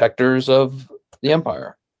the protectors of the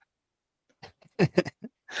empire?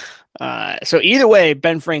 So either way,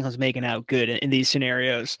 Ben Franklin's making out good in these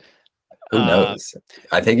scenarios. Who knows?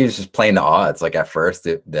 I think he's just playing the odds. Like at first,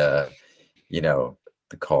 the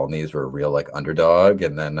colonies were a real like underdog,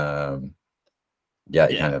 and then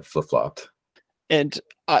he kind of flip flopped. And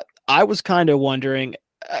I was kind of wondering,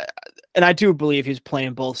 and I do believe he's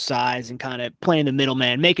playing both sides and kind of playing the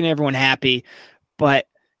middleman, making everyone happy. But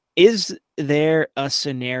is there a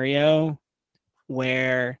scenario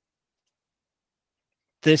where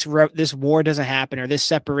this war doesn't happen or this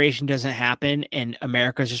separation doesn't happen and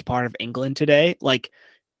America's just part of England today? Like,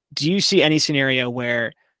 do you see any scenario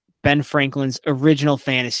where Ben Franklin's original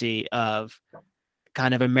fantasy of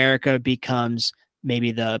kind of America becomes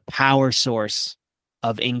maybe the power source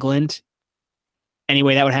of England? Any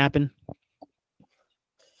way that would happen?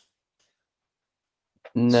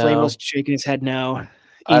 No. Slavel's shaking his head no.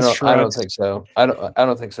 I don't think so. I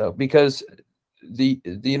don't think so, because the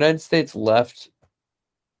United States left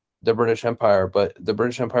the British Empire, but the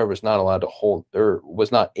British Empire was not allowed to hold, or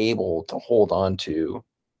was not able to hold on to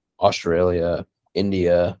Australia,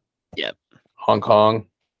 India, Hong Kong,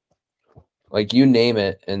 like you name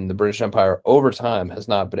it. And the British Empire over time has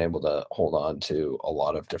not been able to hold on to a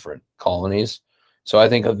lot of different colonies. So I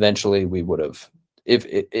think eventually we would have, if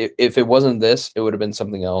it wasn't this, it would have been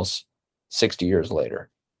something else 60 years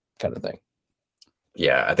later, kind of thing.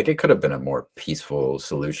 Yeah, I think it could have been a more peaceful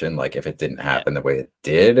solution, like if it didn't happen the way it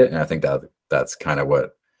did. And I think that's kind of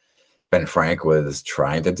what Ben Frank was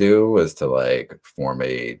trying to do, was to like form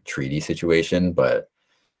a treaty situation. But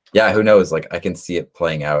yeah, who knows? Like I can see it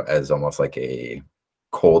playing out as almost like a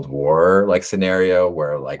Cold War like scenario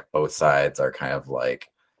where like both sides are kind of like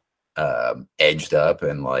edged up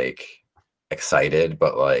and like excited,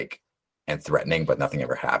 but like and threatening, but nothing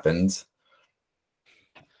ever happens.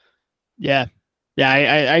 Yeah. Yeah,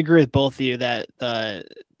 I agree with both of you that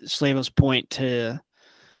Slavel's point to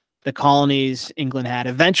the colonies England had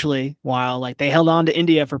eventually, while like they held on to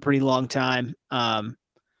India for a pretty long time,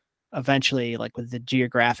 eventually, like with the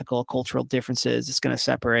geographical, cultural differences, it's going to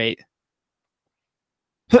separate.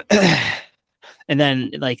 And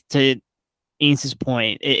then, like to Eans's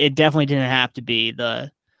point, it definitely didn't have to be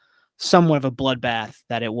the somewhat of a bloodbath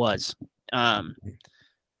that it was. And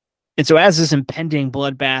so as this impending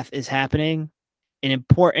bloodbath is happening, an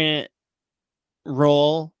important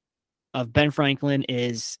role of Ben Franklin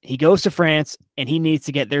is he goes to France and he needs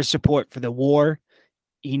to get their support for the war.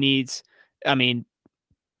 He needs, I mean,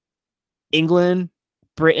 England,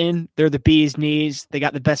 Britain, they're the bee's knees. They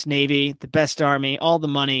got the best navy, the best army, all the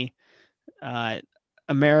money.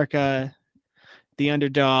 America, the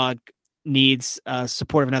underdog, needs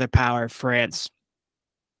support of another power, France.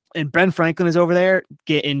 And Ben Franklin is over there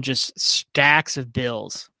getting just stacks of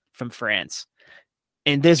bills from France.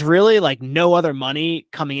 And there's really like no other money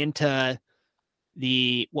coming into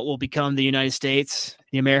what will become the United States,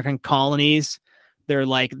 the American colonies. They're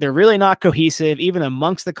really not cohesive. Even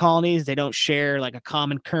amongst the colonies, they don't share like a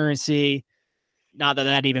common currency. Not that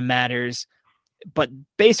that even matters. But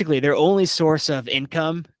basically, their only source of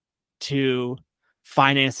income to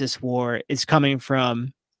finance this war is coming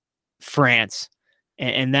from France.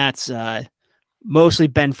 And that's mostly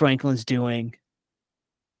Ben Franklin's doing.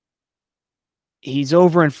 He's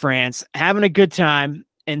over in France having a good time.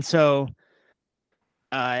 And so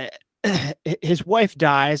his wife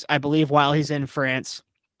dies, I believe, while he's in France.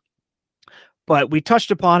 But we touched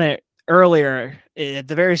upon it earlier at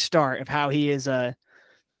the very start of how he is a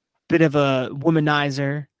bit of a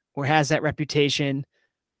womanizer or has that reputation.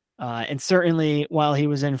 And certainly while he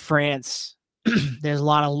was in France, there's a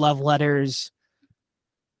lot of love letters,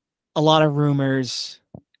 a lot of rumors.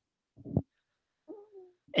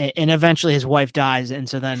 And eventually his wife dies. And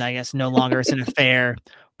so then I guess no longer it's an affair.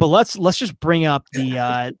 But let's just bring up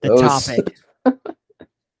the topic.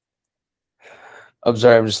 I'm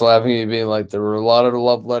sorry, I'm just laughing at you being like, there were a lot of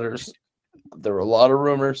love letters, there were a lot of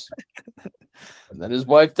rumors, and then his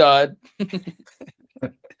wife died.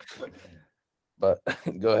 But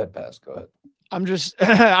go ahead, Pass. Go ahead. I'm just,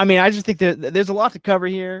 I just think that there's a lot to cover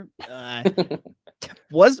here. Are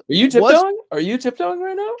you tiptoeing? Are you tiptoeing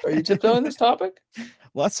right now? Are you tiptoeing this topic?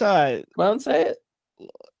 Let's come on, say it.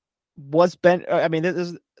 Was Ben?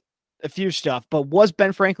 There's a few stuff, but was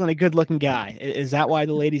Ben Franklin a good-looking guy? Is that why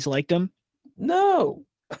the ladies liked him? No.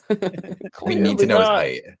 We need to know his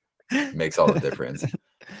height. Makes all the difference.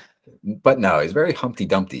 But no, he's very Humpty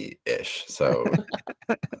Dumpty-ish. So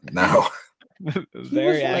no.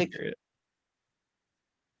 Very accurate.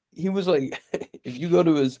 He was like,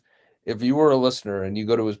 if you were a listener and you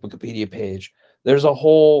go to his Wikipedia page, there's a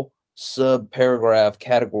whole sub-paragraph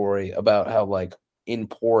category about how like in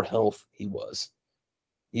poor health he was.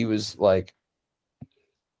 He was like,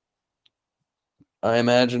 I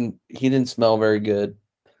imagine he didn't smell very good.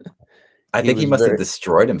 I think he must have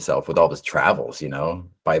destroyed himself with all his travels,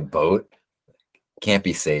 by boat. Can't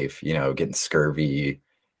be safe, getting scurvy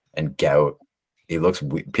and gout.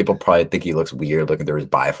 People probably think he looks weird looking through his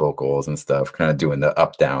bifocals and stuff, kind of doing the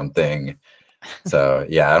up down thing. So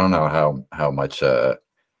yeah, I don't know how much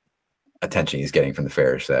attention he's getting from the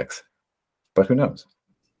fairer sex, but who knows?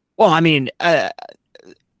 Well,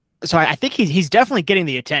 so I think he's definitely getting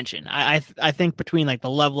the attention. I think between like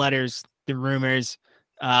the love letters, the rumors,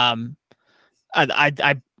 I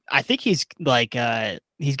think he's like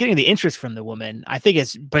he's getting the interest from the woman. I think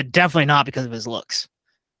but definitely not because of his looks.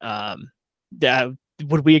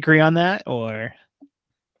 Would we agree on that, or?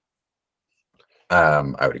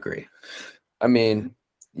 I would agree.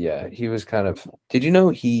 Yeah, he was kind of. Did you know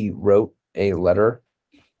he wrote a letter,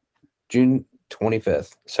 June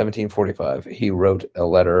 25th, 1745? He wrote a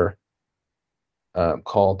letter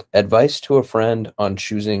called "Advice to a Friend on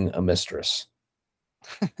Choosing a Mistress."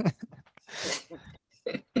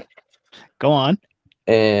 Go on.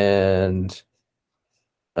 And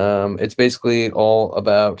it's basically all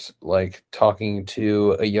about like talking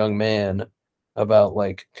to a young man about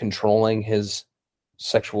like controlling his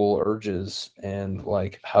sexual urges and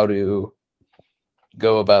like how to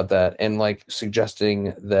go about that, and like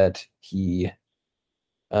suggesting that he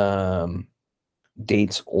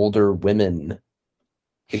dates older women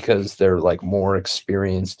because they're like more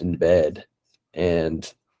experienced in bed.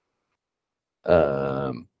 And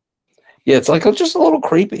yeah, it's like just a little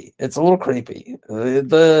creepy. It's a little creepy.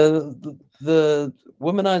 The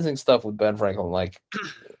womanizing stuff with Ben Franklin, like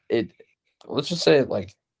it. Let's just say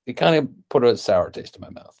it kind of put a sour taste in my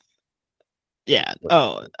mouth. Yeah.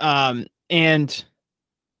 Oh. And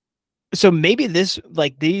so maybe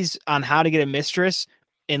these on how to get a mistress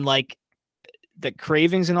and like the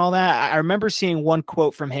cravings and all that. I remember seeing one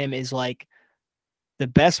quote from him is like the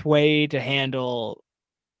best way to handle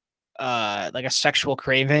like a sexual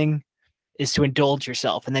craving is to indulge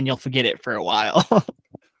yourself, and then you'll forget it for a while.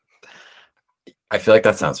 I feel like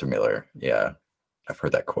that sounds familiar. Yeah, I've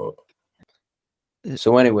heard that quote.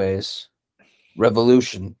 So anyways,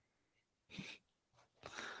 revolution.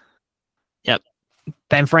 Yep.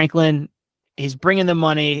 Ben Franklin, he's bringing the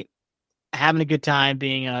money. having a good time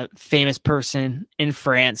being a famous person in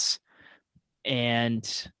France,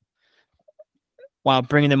 and while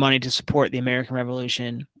bringing the money to support the American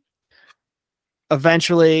Revolution.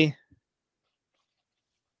 Eventually,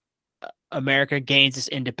 America gains its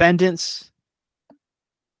independence.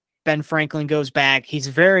 Ben Franklin goes back. He's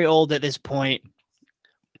very old at this point,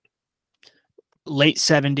 late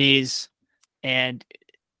 70s, and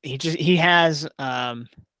he's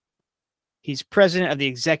president of the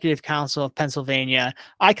Executive Council of Pennsylvania.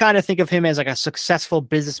 I kind of think of him as like a successful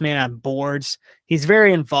businessman on boards. He's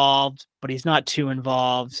very involved, but he's not too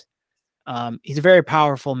involved. He's a very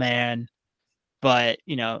powerful man, but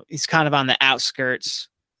he's kind of on the outskirts.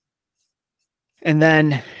 And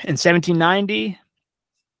then in 1790,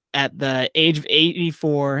 at the age of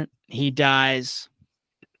 84, he dies.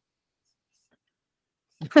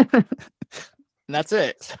 That's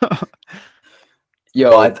it.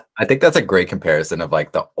 Yo, I think that's a great comparison of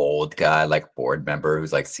like the old guy, like board member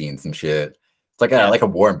who's like seen some shit. It's like like a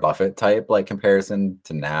Warren Buffett type like comparison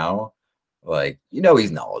to now. Like,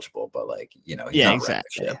 he's knowledgeable, but like, he's not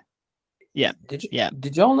exactly. Yeah.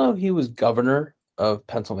 Did y'all know he was governor of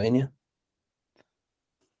Pennsylvania?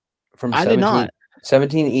 From I did not.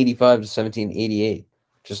 1785 to 1788.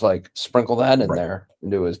 Just like sprinkle that in there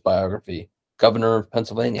into his biography. Governor of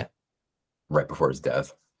Pennsylvania. Right before his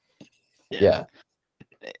death. Yeah.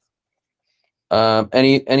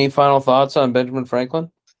 Any final thoughts on Benjamin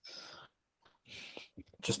Franklin?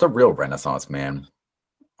 Just a real Renaissance man.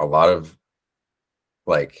 A lot of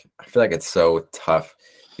like, I feel like it's so tough.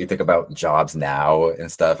 You think about jobs now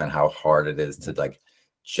and stuff and how hard it is to like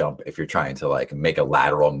jump if you're trying to like make a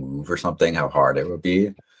lateral move or something, how hard it would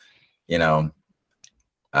be, just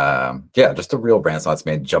a real Renaissance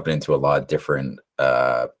man jumping into a lot of different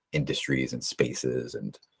industries and spaces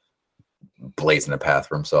and blazing a path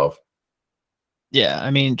for himself. Yeah,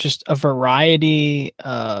 I mean, just a variety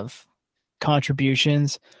of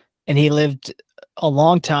contributions, and he lived a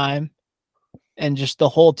long time, and just the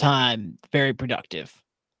whole time very productive.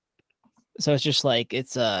 So it's just like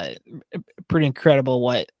it's pretty incredible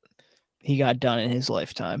what he got done in his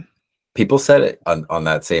lifetime. People said it on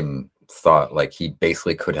that same thought, like he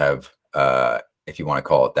basically could have, if you want to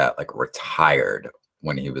call it that, like retired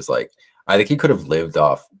when he was like, I think he could have lived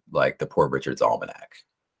off like the Poor Richard's Almanac.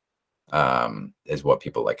 Is what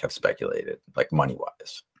people like have speculated, like money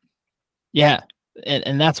wise. Yeah,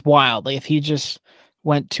 and that's wild. Like if he just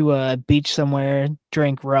went to a beach somewhere,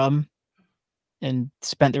 drank rum, and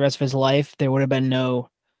spent the rest of his life, there would have been no,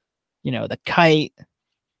 the kite,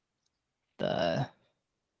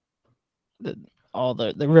 all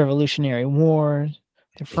the Revolutionary War.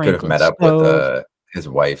 He could have met up with his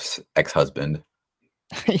wife's ex-husband.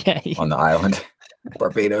 On the island,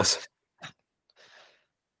 Barbados.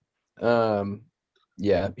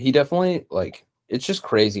 He definitely it's just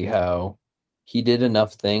crazy how he did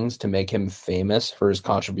enough things to make him famous for his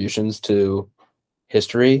contributions to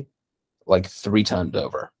history like 3 times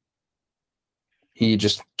over. He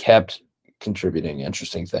just kept contributing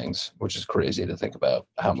interesting things, which is crazy to think about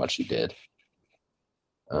how much he did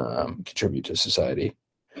contribute to society.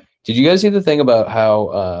 Did you guys see the thing about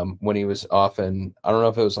how when he was off in, I don't know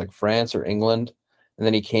if it was like France or England, and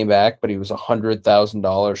then he came back, but he was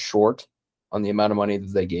 $100,000 short on the amount of money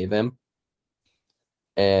that they gave him,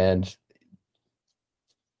 and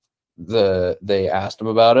they asked him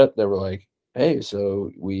about it. They were like, "Hey,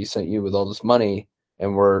 so we sent you with all this money,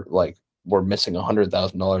 and we're missing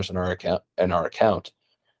 $100,000 in our account,"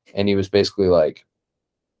 and he was basically like,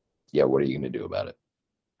 "Yeah, what are you going to do about it?"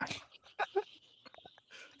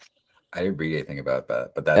 I didn't read anything about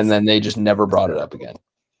that, but and then they just never brought it up again.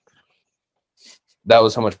 That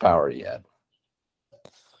was how much power he had.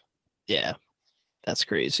 Yeah, that's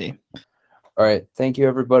crazy. All right. Thank you,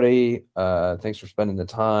 everybody. Thanks for spending the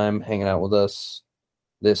time hanging out with us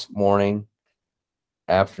this morning,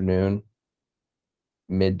 afternoon,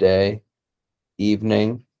 midday,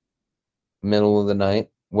 evening, middle of the night,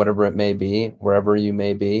 whatever it may be, wherever you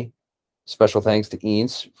may be. Special thanks to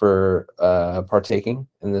Eanes for partaking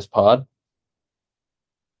in this pod.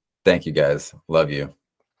 Thank you, guys. Love you.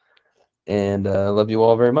 And love you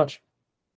all very much.